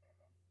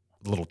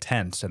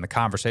tense and the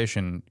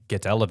conversation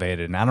gets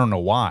elevated, and I don't know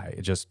why.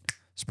 It just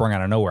sprung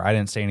out of nowhere. I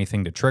didn't say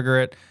anything to trigger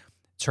it.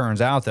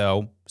 Turns out,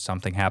 though,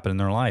 something happened in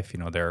their life. You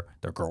know, their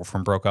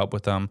girlfriend broke up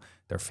with them,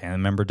 their family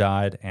member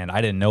died, and I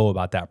didn't know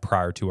about that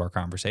prior to our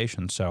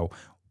conversation. So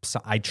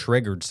I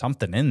triggered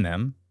something in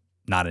them,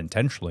 not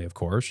intentionally, of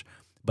course,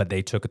 but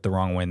they took it the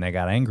wrong way and they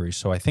got angry.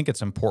 So I think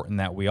it's important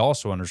that we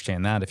also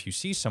understand that if you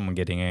see someone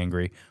getting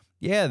angry,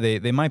 yeah,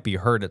 they might be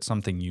hurt at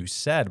something you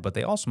said, but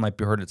they also might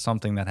be hurt at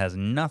something that has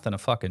nothing to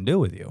fucking do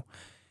with you.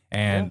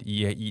 And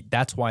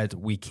that's why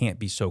we can't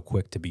be so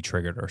quick to be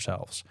triggered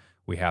ourselves.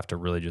 We have to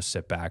really just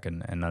sit back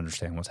and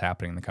understand what's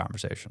happening in the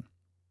conversation.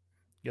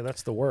 Yeah,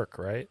 that's the work,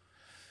 right?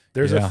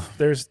 There's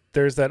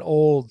that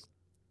old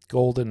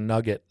golden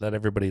nugget that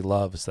everybody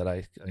loves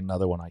that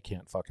another one I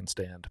can't fucking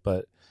stand,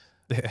 but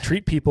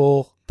treat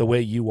people the way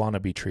you want to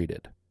be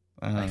treated.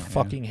 I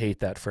fucking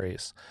hate that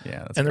phrase.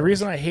 Yeah, and the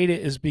reason I hate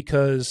it is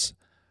because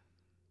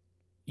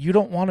you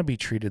don't want to be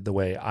treated the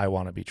way I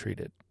want to be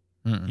treated.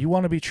 Mm-mm. You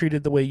want to be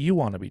treated the way you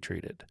want to be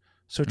treated.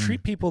 So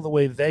treat people the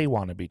way they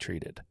want to be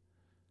treated.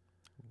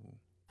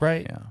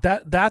 Right? Yeah.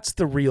 That's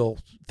the real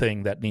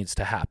thing that needs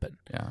to happen.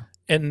 Yeah.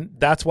 And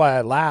that's why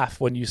I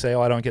laugh when you say,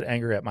 "Oh, I don't get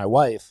angry at my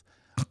wife."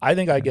 I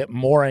think I get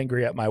more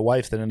angry at my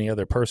wife than any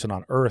other person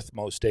on earth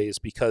most days,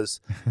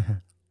 because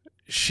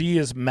she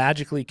is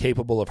magically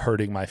capable of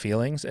hurting my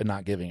feelings and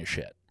not giving a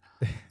shit.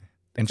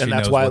 And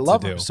that's why I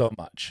love her so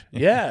much.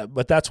 Yeah,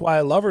 but that's why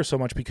I love her so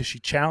much, because she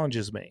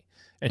challenges me,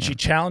 and she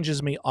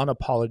challenges me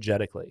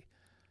unapologetically.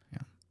 Yeah.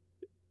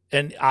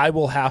 And I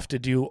will have to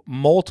do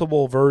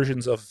multiple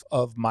versions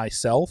of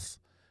myself,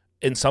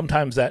 and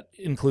sometimes that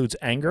includes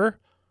anger,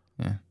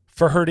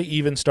 for her to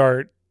even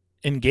start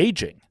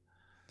engaging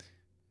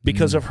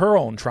because of her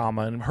own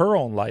trauma and her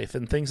own life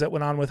and things that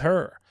went on with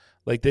her.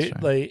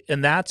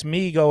 And that's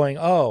me going,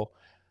 "Oh,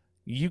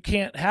 you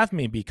can't have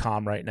me be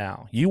calm right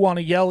now. You want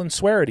to yell and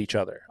swear at each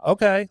other.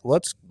 Okay,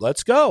 let's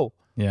go.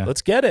 Yeah.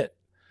 Let's get it."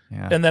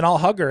 Yeah. And then I'll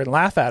hug her and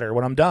laugh at her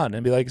when I'm done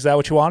and be like, "Is that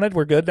what you wanted?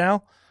 We're good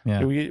now?"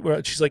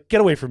 Yeah. She's like,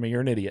 "Get away from me.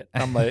 You're an idiot."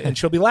 And I'm like, and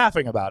she'll be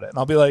laughing about it. And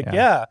I'll be like,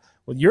 yeah,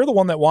 well, you're the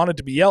one that wanted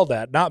to be yelled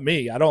at, not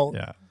me.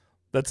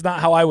 That's not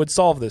how I would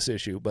solve this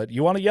issue. But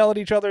you want to yell at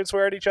each other and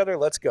swear at each other?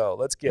 Let's go.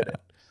 Let's get it.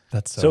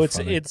 That's so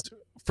funny. It's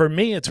for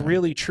me, it's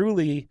really,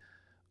 truly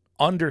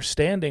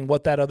understanding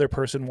what that other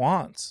person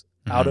wants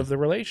out of the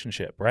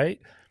relationship,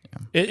 right?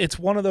 Yeah. It's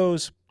one of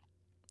those.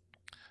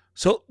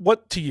 So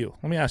what to you?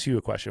 Let me ask you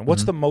a question.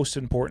 What's the most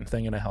important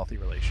thing in a healthy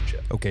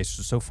relationship? Okay,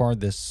 so far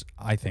this,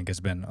 I think, has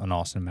been an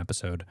awesome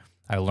episode.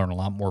 I learned a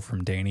lot more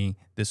from Danny.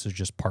 This is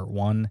just part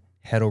 1.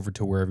 Head over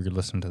to wherever you're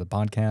listening to the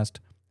podcast.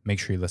 Make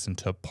sure you listen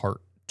to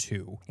part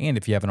 2. And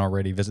if you haven't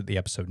already, visit the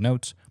episode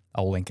notes.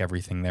 I'll link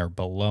everything there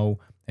below.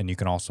 And you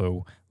can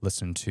also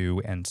listen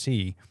to and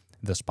see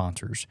the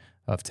sponsors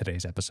of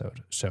today's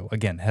episode. So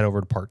again, head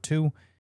over to part 2.